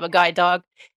or we have a guide dog,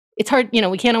 it's hard.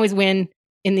 We can't always win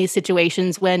in these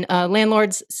situations when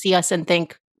landlords see us and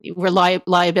think we're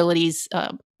liabilities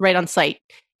right on site.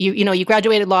 You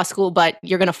graduated law school, but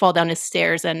you're going to fall down his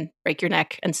stairs and break your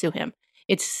neck and sue him.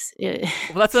 It's well,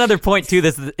 that's another point too.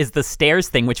 This is the stairs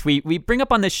thing, which we bring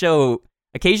up on this show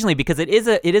occasionally, because it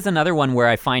is another one where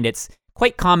I find it's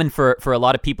quite common for a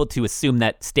lot of people to assume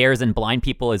that stairs and blind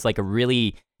people is like a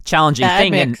really challenging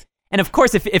thing. And of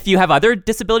course, if you have other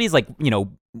disabilities, like,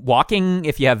 walking,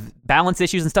 if you have balance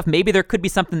issues and stuff, maybe there could be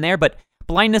something there. But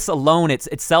blindness alone,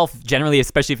 itself, generally,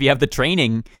 especially if you have the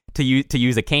training to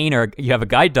use a cane or you have a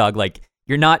guide dog, like,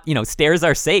 you're not, stairs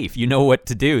are safe. You know what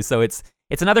to do. So it's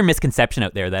another misconception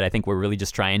out there that I think we're really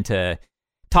just trying to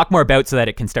talk more about so that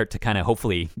it can start to kind of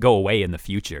hopefully go away in the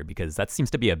future, because that seems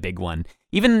to be a big one.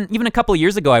 Even a couple of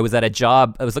years ago, I was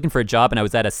looking for a job, and I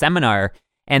was at a seminar,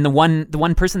 and the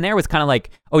one person there was kind of like,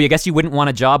 oh, I guess you wouldn't want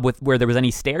a job where there was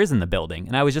any stairs in the building.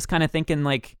 And I was just kind of thinking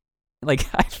like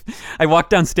I walk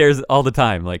downstairs all the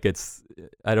time. Like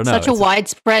I don't know. Such a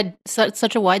widespread,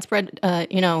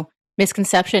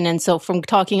 misconception. And so from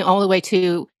talking all the way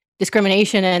to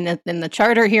discrimination and the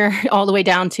charter here, all the way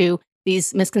down to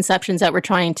these misconceptions that we're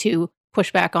trying to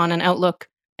push back on an Outlook.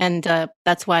 And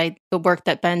that's why the work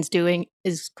that Ben's doing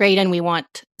is great. And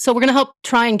so we're going to help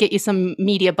try and get you some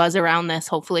media buzz around this,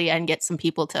 hopefully, and get some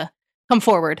people to come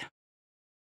forward.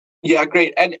 Yeah,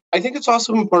 great. And I think it's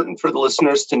also important for the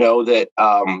listeners to know that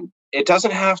it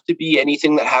doesn't have to be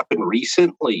anything that happened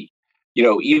recently.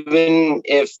 Even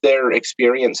if their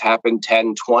experience happened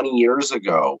 10, 20 years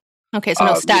ago. Okay, so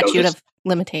no statute of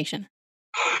limitation.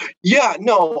 Yeah,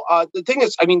 no. The thing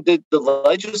is, the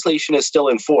legislation is still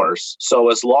in force. So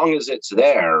as long as it's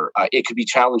there, it could be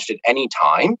challenged at any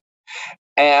time.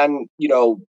 And,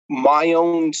 my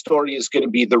own story is going to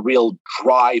be the real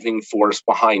driving force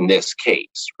behind this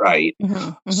case, right? Mm-hmm,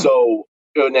 mm-hmm. So,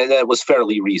 and that was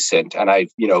fairly recent. And I've,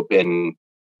 been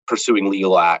pursuing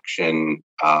legal action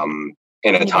in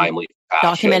a timely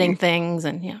fashion. Documenting things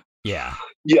and Yeah.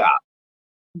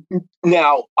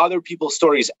 Now, other people's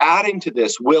stories adding to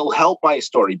this will help my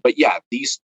story. But yeah,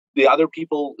 the other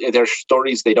people, their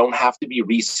stories, they don't have to be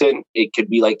recent. It could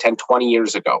be like 10, 20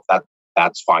 years ago.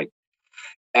 That's fine.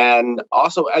 And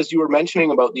also, as you were mentioning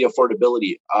about the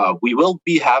affordability, we will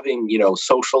be having,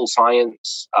 social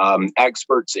science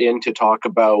experts in to talk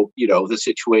about, the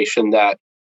situation that,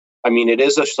 it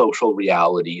is a social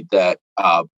reality that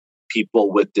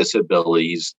people with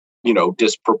disabilities,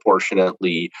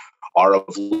 disproportionately are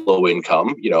of low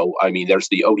income. There's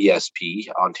the ODSP,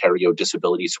 Ontario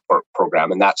Disability Support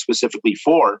Program, and that's specifically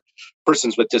for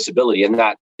persons with disability. And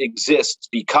that exists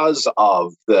because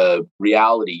of the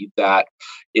reality that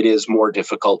it is more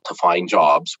difficult to find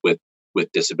jobs with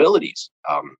disabilities.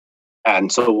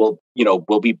 And so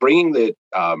we'll be bringing the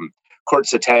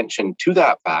court's attention to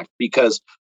that fact because,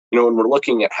 when we're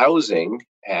looking at housing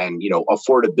and,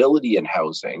 affordability in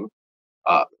housing,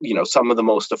 some of the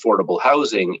most affordable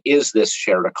housing is this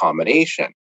shared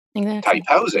accommodation type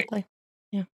housing.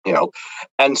 Yeah.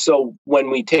 And so when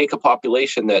we take a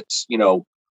population that's,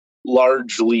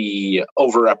 largely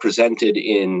overrepresented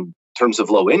in terms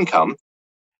of low income,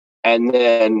 and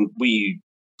then we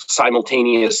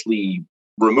simultaneously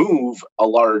remove a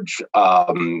large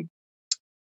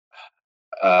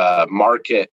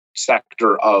market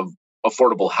sector of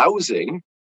affordable housing,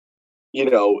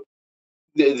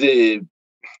 the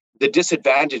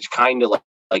disadvantage kind of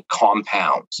like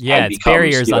compounds. Yeah, it's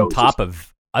barriers on top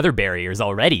of other barriers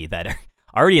already that are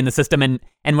already in the system. And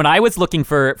when I was looking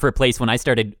for a place when I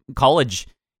started college,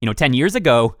 10 years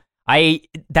ago,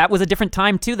 that was a different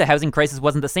time too. The housing crisis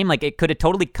wasn't the same. Like it could have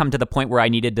totally come to the point where I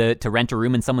needed to rent a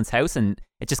room in someone's house, and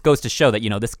it just goes to show that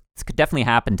this could definitely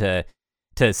happen to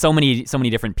so many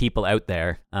different people out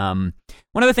there. One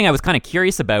other thing I was kind of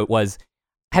curious about was,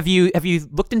 have you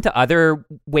looked into other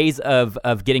ways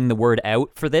of getting the word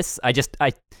out for this?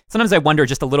 Sometimes I wonder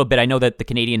just a little bit. I know that the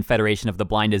Canadian Federation of the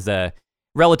Blind is a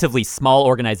relatively small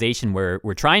organization where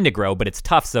we're trying to grow, but it's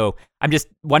tough. So I'm just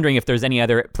wondering if there's any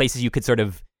other places you could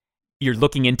you're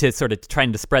looking into sort of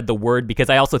trying to spread the word, because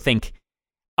I also think,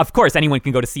 of course, anyone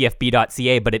can go to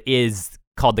cfb.ca, but it is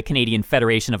called the Canadian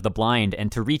Federation of the Blind,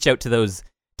 and to reach out to those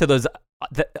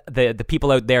the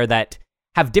people out there that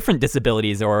have different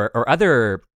disabilities or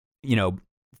other,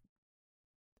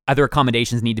 other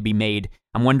accommodations need to be made.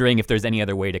 I'm wondering if there's any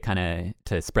other way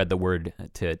to spread the word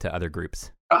to other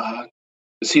groups.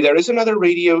 There is another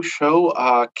radio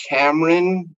show,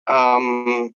 Cameron.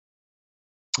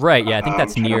 Right. Yeah, I think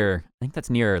that's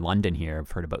near London here.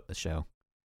 I've heard about the show.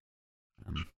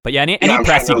 But yeah, any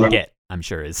press you can get, I'm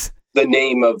sure, is the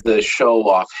name of the show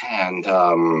offhand.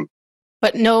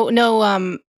 But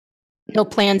no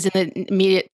plans in the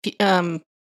immediate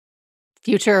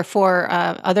future for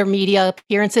other media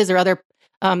appearances or other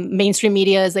mainstream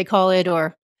media, as they call it,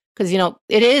 or because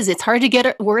it's hard to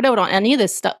get word out on any of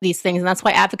these things, and that's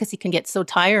why advocacy can get so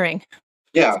tiring.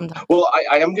 Yeah, sometimes. Well,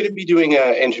 I am going to be doing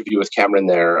an interview with Cameron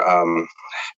there. I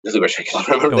really wish I could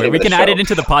remember. We can add it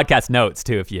into the podcast notes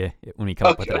too when we come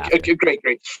up with it. Okay, great.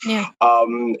 Yeah.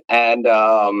 And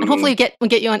hopefully we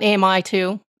get you on AMI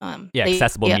too.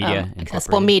 Accessible Media.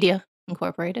 Accessible Media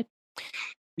Incorporated.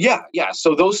 Yeah.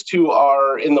 So those two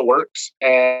are in the works,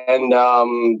 and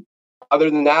other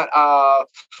than that,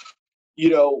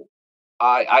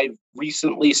 I've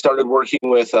recently started working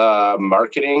with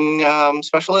marketing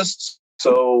specialists.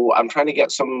 So I'm trying to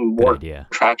get some more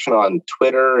traction on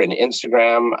Twitter and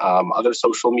Instagram, other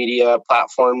social media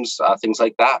platforms, things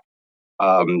like that.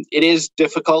 It is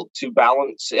difficult to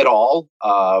balance it all,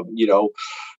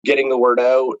 getting the word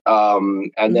out.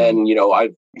 And then,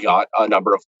 I've got a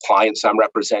number of clients I'm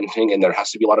representing, and there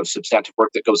has to be a lot of substantive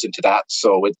work that goes into that.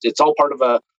 So it's all part of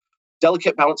a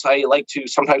delicate balance I like to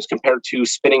sometimes compare to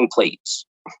spinning plates.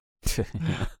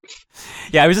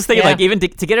 Yeah, I was just thinking, like, even to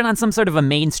get it on some sort of a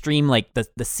mainstream, like the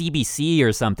CBC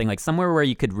or something, like somewhere where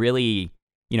you could really,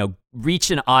 reach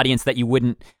an audience that you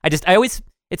wouldn't.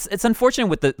 It's unfortunate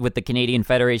with the Canadian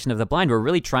Federation of the Blind. We're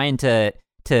really trying to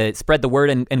spread the word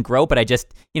and grow, but I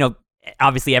just,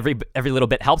 obviously every little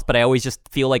bit helps, but I always just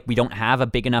feel like we don't have a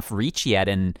big enough reach yet,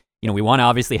 and we want to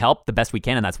obviously help the best we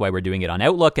can, and that's why we're doing it on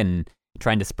Outlook and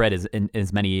trying to spread in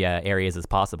as many areas as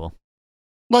possible.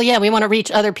 Well, yeah, we want to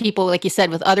reach other people, like you said,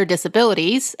 with other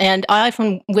disabilities. And I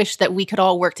often wish that we could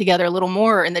all work together a little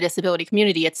more in the disability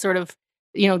community. It's sort of,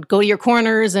 go to your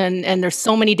corners, and there's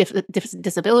so many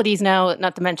disabilities now,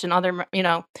 not to mention other,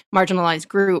 marginalized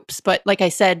groups. But like I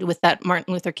said, with that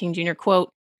Martin Luther King Jr. quote,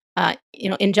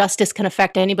 injustice can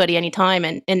affect anybody anytime.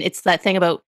 And it's that thing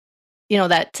about,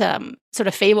 that sort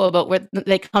of fable about where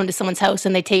they come to someone's house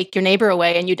and they take your neighbor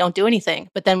away and you don't do anything.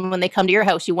 But then when they come to your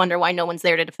house, you wonder why no one's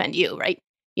there to defend you, right?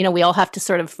 We all have to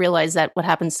sort of realize that what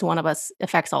happens to one of us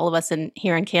affects all of us. And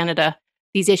here in Canada,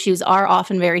 these issues are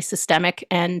often very systemic.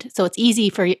 And so it's easy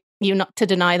for you not to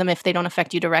deny them if they don't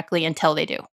affect you directly until they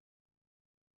do.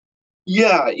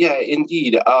 Yeah,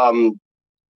 indeed. I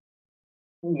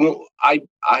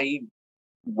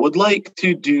would like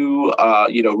to do,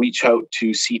 reach out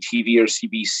to CTV or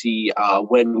CBC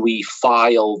when we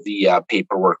file the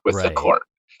paperwork with the court.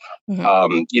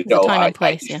 Mm-hmm. The time and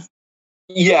place, yeah.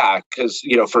 Yeah, because,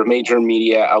 for a major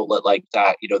media outlet like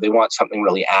that, they want something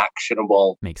really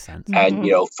actionable. Makes sense. And,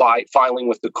 filing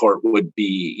with the court would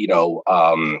be,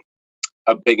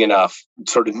 a big enough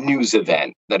sort of news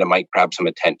event that it might grab some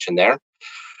attention there.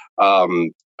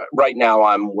 Right now,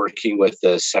 I'm working with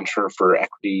the Center for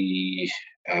Equity,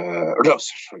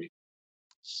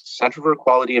 Center for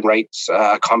Equality and Rights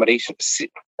Accommodation.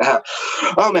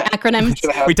 Oh man,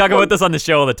 acronyms. We talk about this on the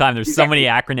show all the time. There's so many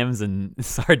acronyms, and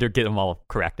it's hard to get them all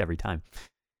correct every time.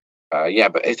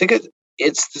 But I think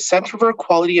it's the Center for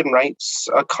Equality and Rights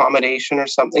Accommodation or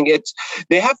something.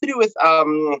 They have to do with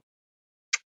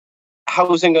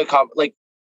housing. Like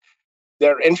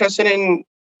they're interested in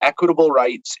equitable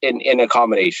rights in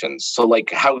accommodations. So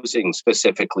like housing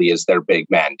specifically is their big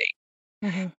mandate.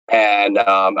 Mm-hmm. And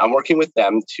I'm working with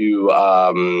them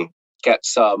to get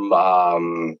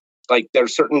some,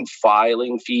 there's certain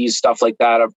filing fees, stuff like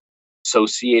that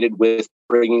associated with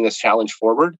bringing this challenge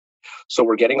forward. So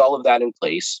we're getting all of that in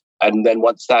place. And then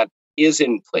once that is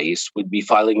in place, we'd be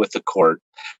filing with the court.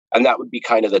 And that would be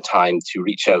kind of the time to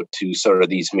reach out to sort of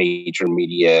these major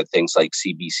media things like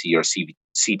CBC or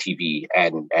CTV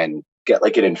and get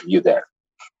like an interview there.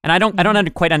 And I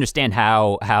don't quite understand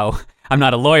how I'm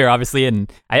not a lawyer, obviously,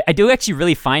 and I do actually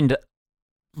really find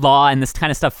law and this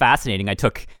kind of stuff fascinating. I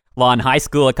took law in high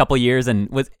school a couple years and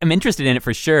I'm interested in it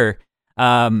for sure.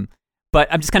 But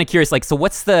I'm just kind of curious, like, so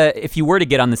if you were to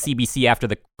get on the CBC after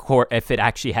the court, if it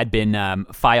actually had been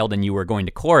filed and you were going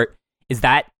to court,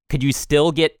 could you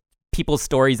still get people's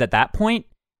stories at that point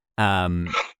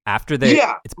after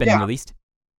it's been released?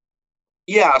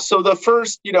 Yeah. So the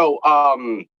first,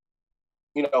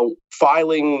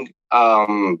 filing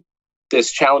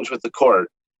this challenge with the court,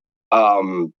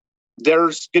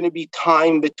 there's going to be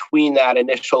time between that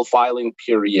initial filing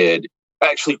period,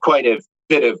 actually quite a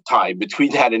bit of time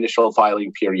between that initial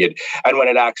filing period and when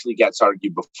it actually gets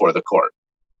argued before the court.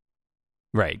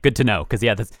 Right. Good to know. Because,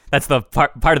 yeah, that's the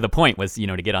part of the point was,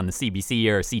 to get on the CBC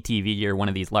or CTV or one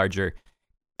of these larger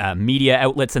media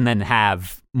outlets and then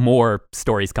have more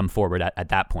stories come forward at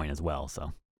that point as well.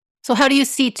 So how do you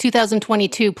see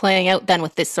 2022 playing out then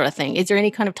with this sort of thing? Is there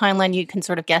any kind of timeline you can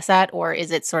sort of guess at, or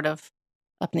is it sort of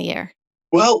up in the air?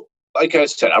 Well, like I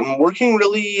said, I'm working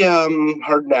really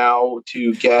hard now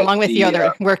to get... Along with the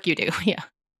other work you do, yeah.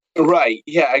 Right,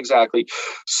 yeah, exactly.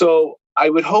 So I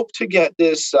would hope to get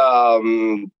this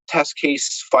test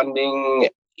case funding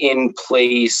in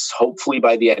place, hopefully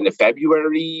by the end of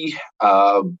February.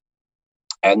 And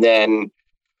then,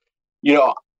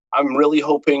 I'm really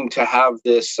hoping to have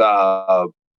this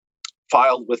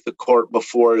filed with the court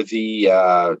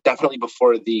definitely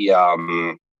before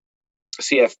the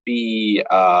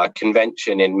CFB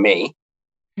convention in May.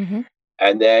 Mm-hmm.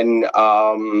 And then,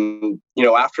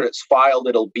 after it's filed,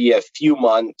 it'll be a few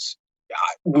months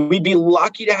we'd be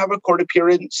lucky to have a court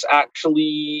appearance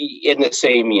actually in the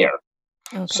same year.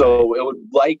 Okay. So it would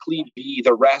likely be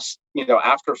the rest,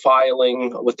 after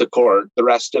filing with the court, the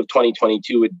rest of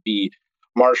 2022 would be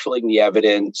marshaling the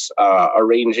evidence,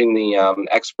 arranging the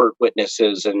expert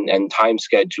witnesses and time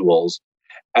schedules.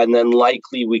 And then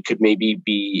likely we could maybe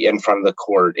be in front of the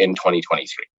court in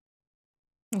 2023.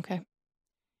 Okay.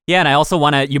 Yeah, and I also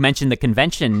want to, you mentioned the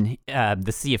convention,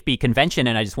 the CFB convention,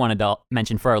 and I just wanted to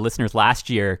mention for our listeners, last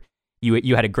year,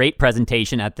 you had a great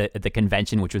presentation at the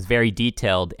convention, which was very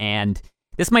detailed, and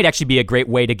this might actually be a great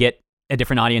way to get a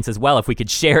different audience as well, if we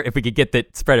could get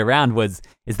that spread around, is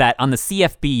that on the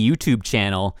CFB YouTube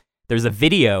channel, there's a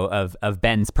video of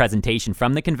Ben's presentation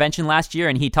from the convention last year,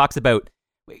 and he talks about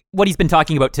what he's been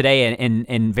talking about today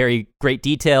in very great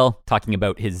detail, talking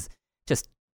about his just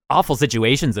awful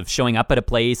situations of showing up at a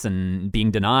place and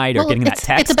being denied or getting that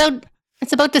text.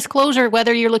 It's about disclosure,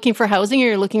 whether you're looking for housing or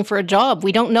you're looking for a job.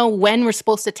 We don't know when we're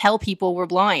supposed to tell people we're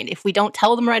blind. If we don't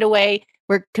tell them right away,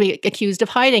 we're accused of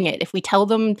hiding it. If we tell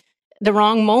them the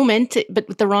wrong moment, but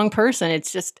with the wrong person,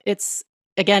 it's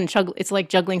like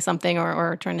juggling something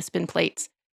or trying to spin plates.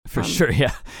 For sure,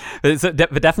 yeah. So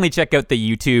but definitely check out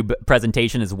the YouTube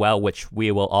presentation as well, which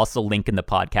we will also link in the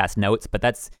podcast notes. But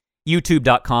that's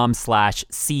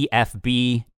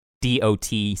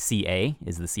youtube.com/CFBDOTCA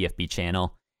is the CFB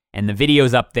channel. And the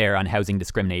video's up there on housing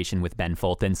discrimination with Ben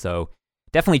Fulton. So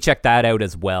definitely check that out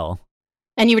as well.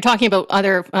 And you were talking about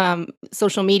other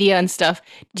social media and stuff.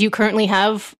 Do you currently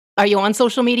are you on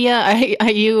social media?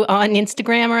 Are you on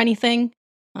Instagram or anything?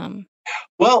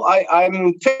 Well,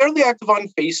 I'm fairly active on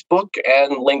Facebook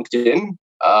and LinkedIn.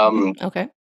 Okay.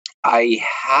 I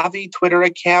have a Twitter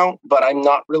account, but I'm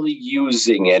not really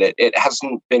using it. It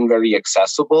hasn't been very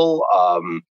accessible.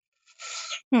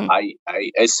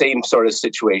 Same sort of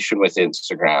situation with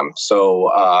Instagram.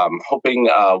 So hoping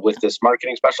with this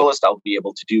marketing specialist, I'll be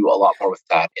able to do a lot more with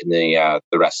that in the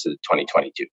rest of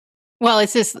 2022. Well,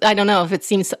 it's just, I don't know if it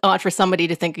seems odd for somebody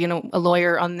to think, a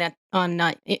lawyer on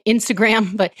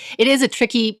Instagram, but it is a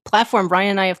tricky platform. Brian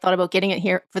and I have thought about getting it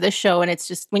here for this show. And it's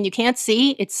just, when you can't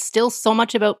see, it's still so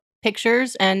much about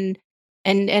pictures and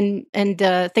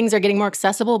things are getting more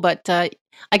accessible. But I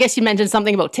guess you mentioned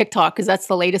something about TikTok, because that's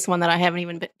the latest one that I haven't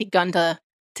even begun to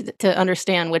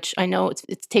understand, which I know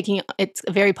it's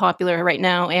very popular right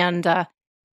now. And I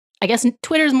guess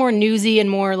Twitter's more newsy and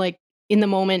more like in the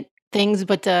moment things,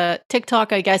 but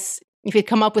TikTok, I guess, if you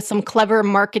come up with some clever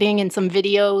marketing and some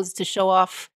videos to show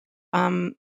off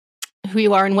who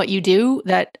you are and what you do,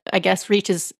 that I guess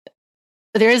reaches.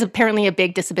 There is apparently a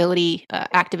big disability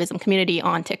activism community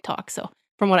on TikTok. So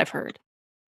from what I've heard,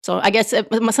 so I guess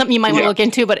it's something you might want to look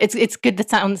into. But it's good. That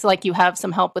sounds like you have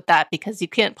some help with that, because you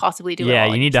can't possibly do it. Yeah,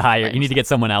 you need to hire. You need to get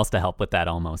someone else to help with that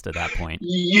almost at that point.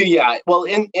 Yeah. Well,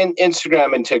 in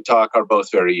Instagram and TikTok are both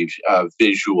very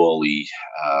visually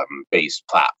based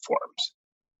platforms.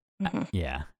 Mm-hmm.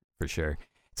 Yeah, for sure.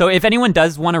 So if anyone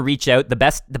does want to reach out, the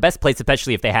best place,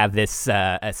 especially if they have this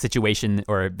situation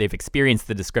or they've experienced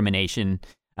the discrimination,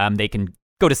 they can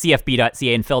go to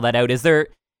cfb.ca and fill that out. Is there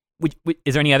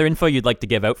any other info you'd like to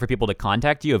give out for people to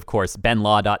contact you? Of course,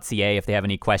 benlaw.ca if they have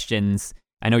any questions.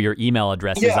 I know your email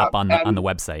address is up on the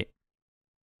website.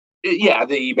 Yeah,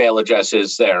 the email address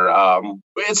is there.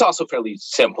 It's also fairly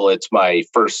simple. It's my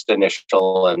first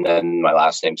initial and then my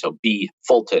last name, so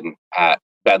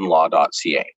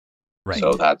bfulton@benlaw.ca. Right.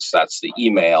 So that's the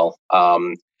email.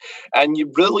 And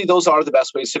those are the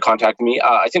best ways to contact me.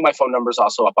 I think my phone number is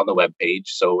also up on the webpage.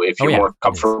 So if you're more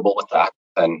comfortable with that,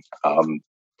 then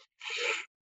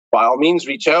by all means,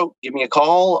 reach out, give me a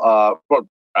call. Or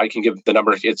I can give the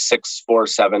number. It's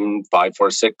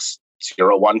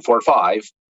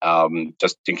 647-546-0145.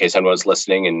 Just in case anyone's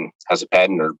listening and has a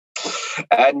pen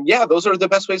and those are the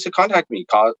best ways to contact me.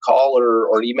 Call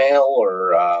or email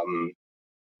or.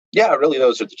 Really,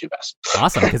 those are the two best.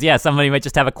 Awesome, because somebody might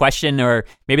just have a question, or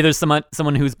maybe there's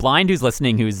someone who's blind who's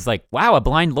listening who's like, "Wow, a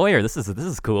blind lawyer! This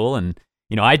is cool." And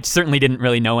I certainly didn't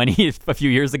really know any a few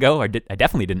years ago. I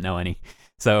definitely didn't know any.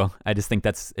 So I just think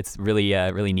it's really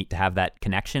really neat to have that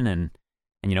connection. And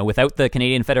without the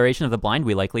Canadian Federation of the Blind,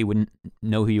 we likely wouldn't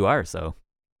know who you are. So.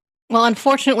 Well,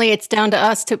 unfortunately, it's down to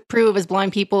us to prove as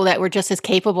blind people that we're just as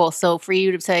capable. So for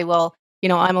you to say, well,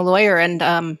 I'm a lawyer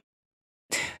and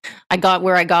I got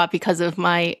where I got because of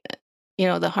my,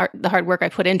 the hard work I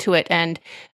put into it. And,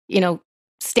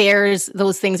 stairs,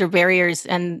 those things are barriers,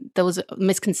 and those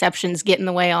misconceptions get in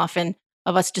the way often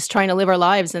of us just trying to live our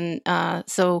lives. And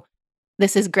so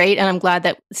this is great. And I'm glad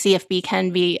that CFB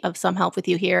can be of some help with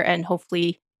you here. And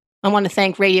hopefully I want to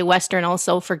thank Radio Western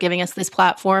also for giving us this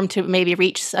platform to maybe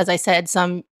reach, as I said,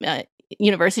 some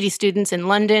university students in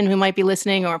London who might be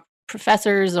listening, or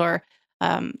professors, or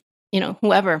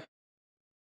whoever.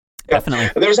 Definitely.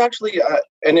 There's actually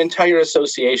an entire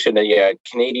association, a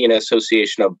Canadian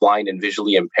Association of Blind and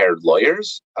Visually Impaired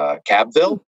Lawyers,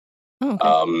 CABVille.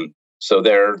 Oh, okay. So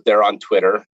they're on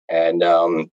Twitter, and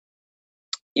are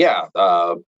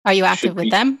you active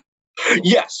with them?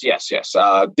 Yes.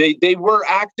 They were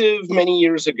active many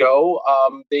years ago.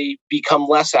 They become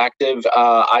less active.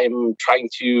 I'm trying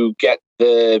to get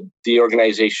the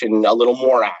organization a little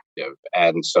more active,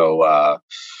 and so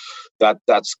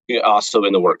that's also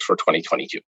in the works for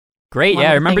 2022. Great,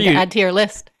 yeah. I remember you add to your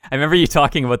list. I remember you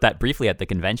talking about that briefly at the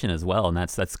convention as well, and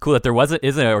that's cool that there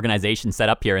is an organization set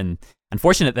up here. And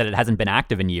unfortunate that it hasn't been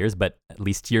active in years, but at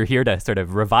least you're here to sort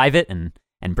of revive it and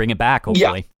bring it back,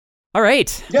 hopefully. Yeah. All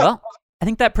right. Yeah. Well, I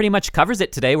think that pretty much covers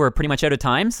it today. We're pretty much out of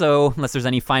time, so unless there's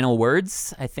any final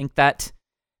words, I think that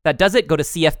does it. Go to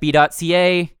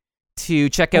cfb.ca to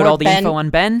check out all the info on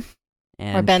Ben.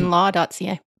 Or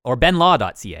benlaw.ca. Or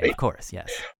benlaw.ca, of course,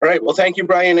 yes. All right. Well, thank you,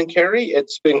 Brian and Carrie.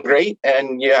 It's been great,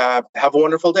 and have a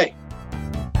wonderful day.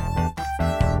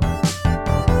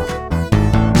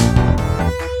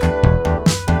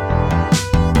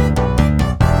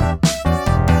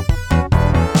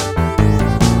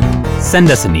 Send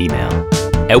us an email,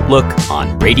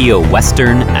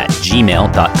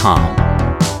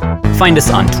 outlookonradiowestern@gmail.com. Find us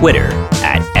on Twitter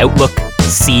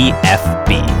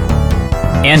 @OutlookCFB.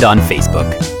 And on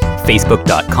Facebook,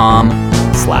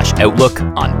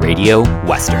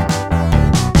 facebook.com/OutlookOnRadioWestern.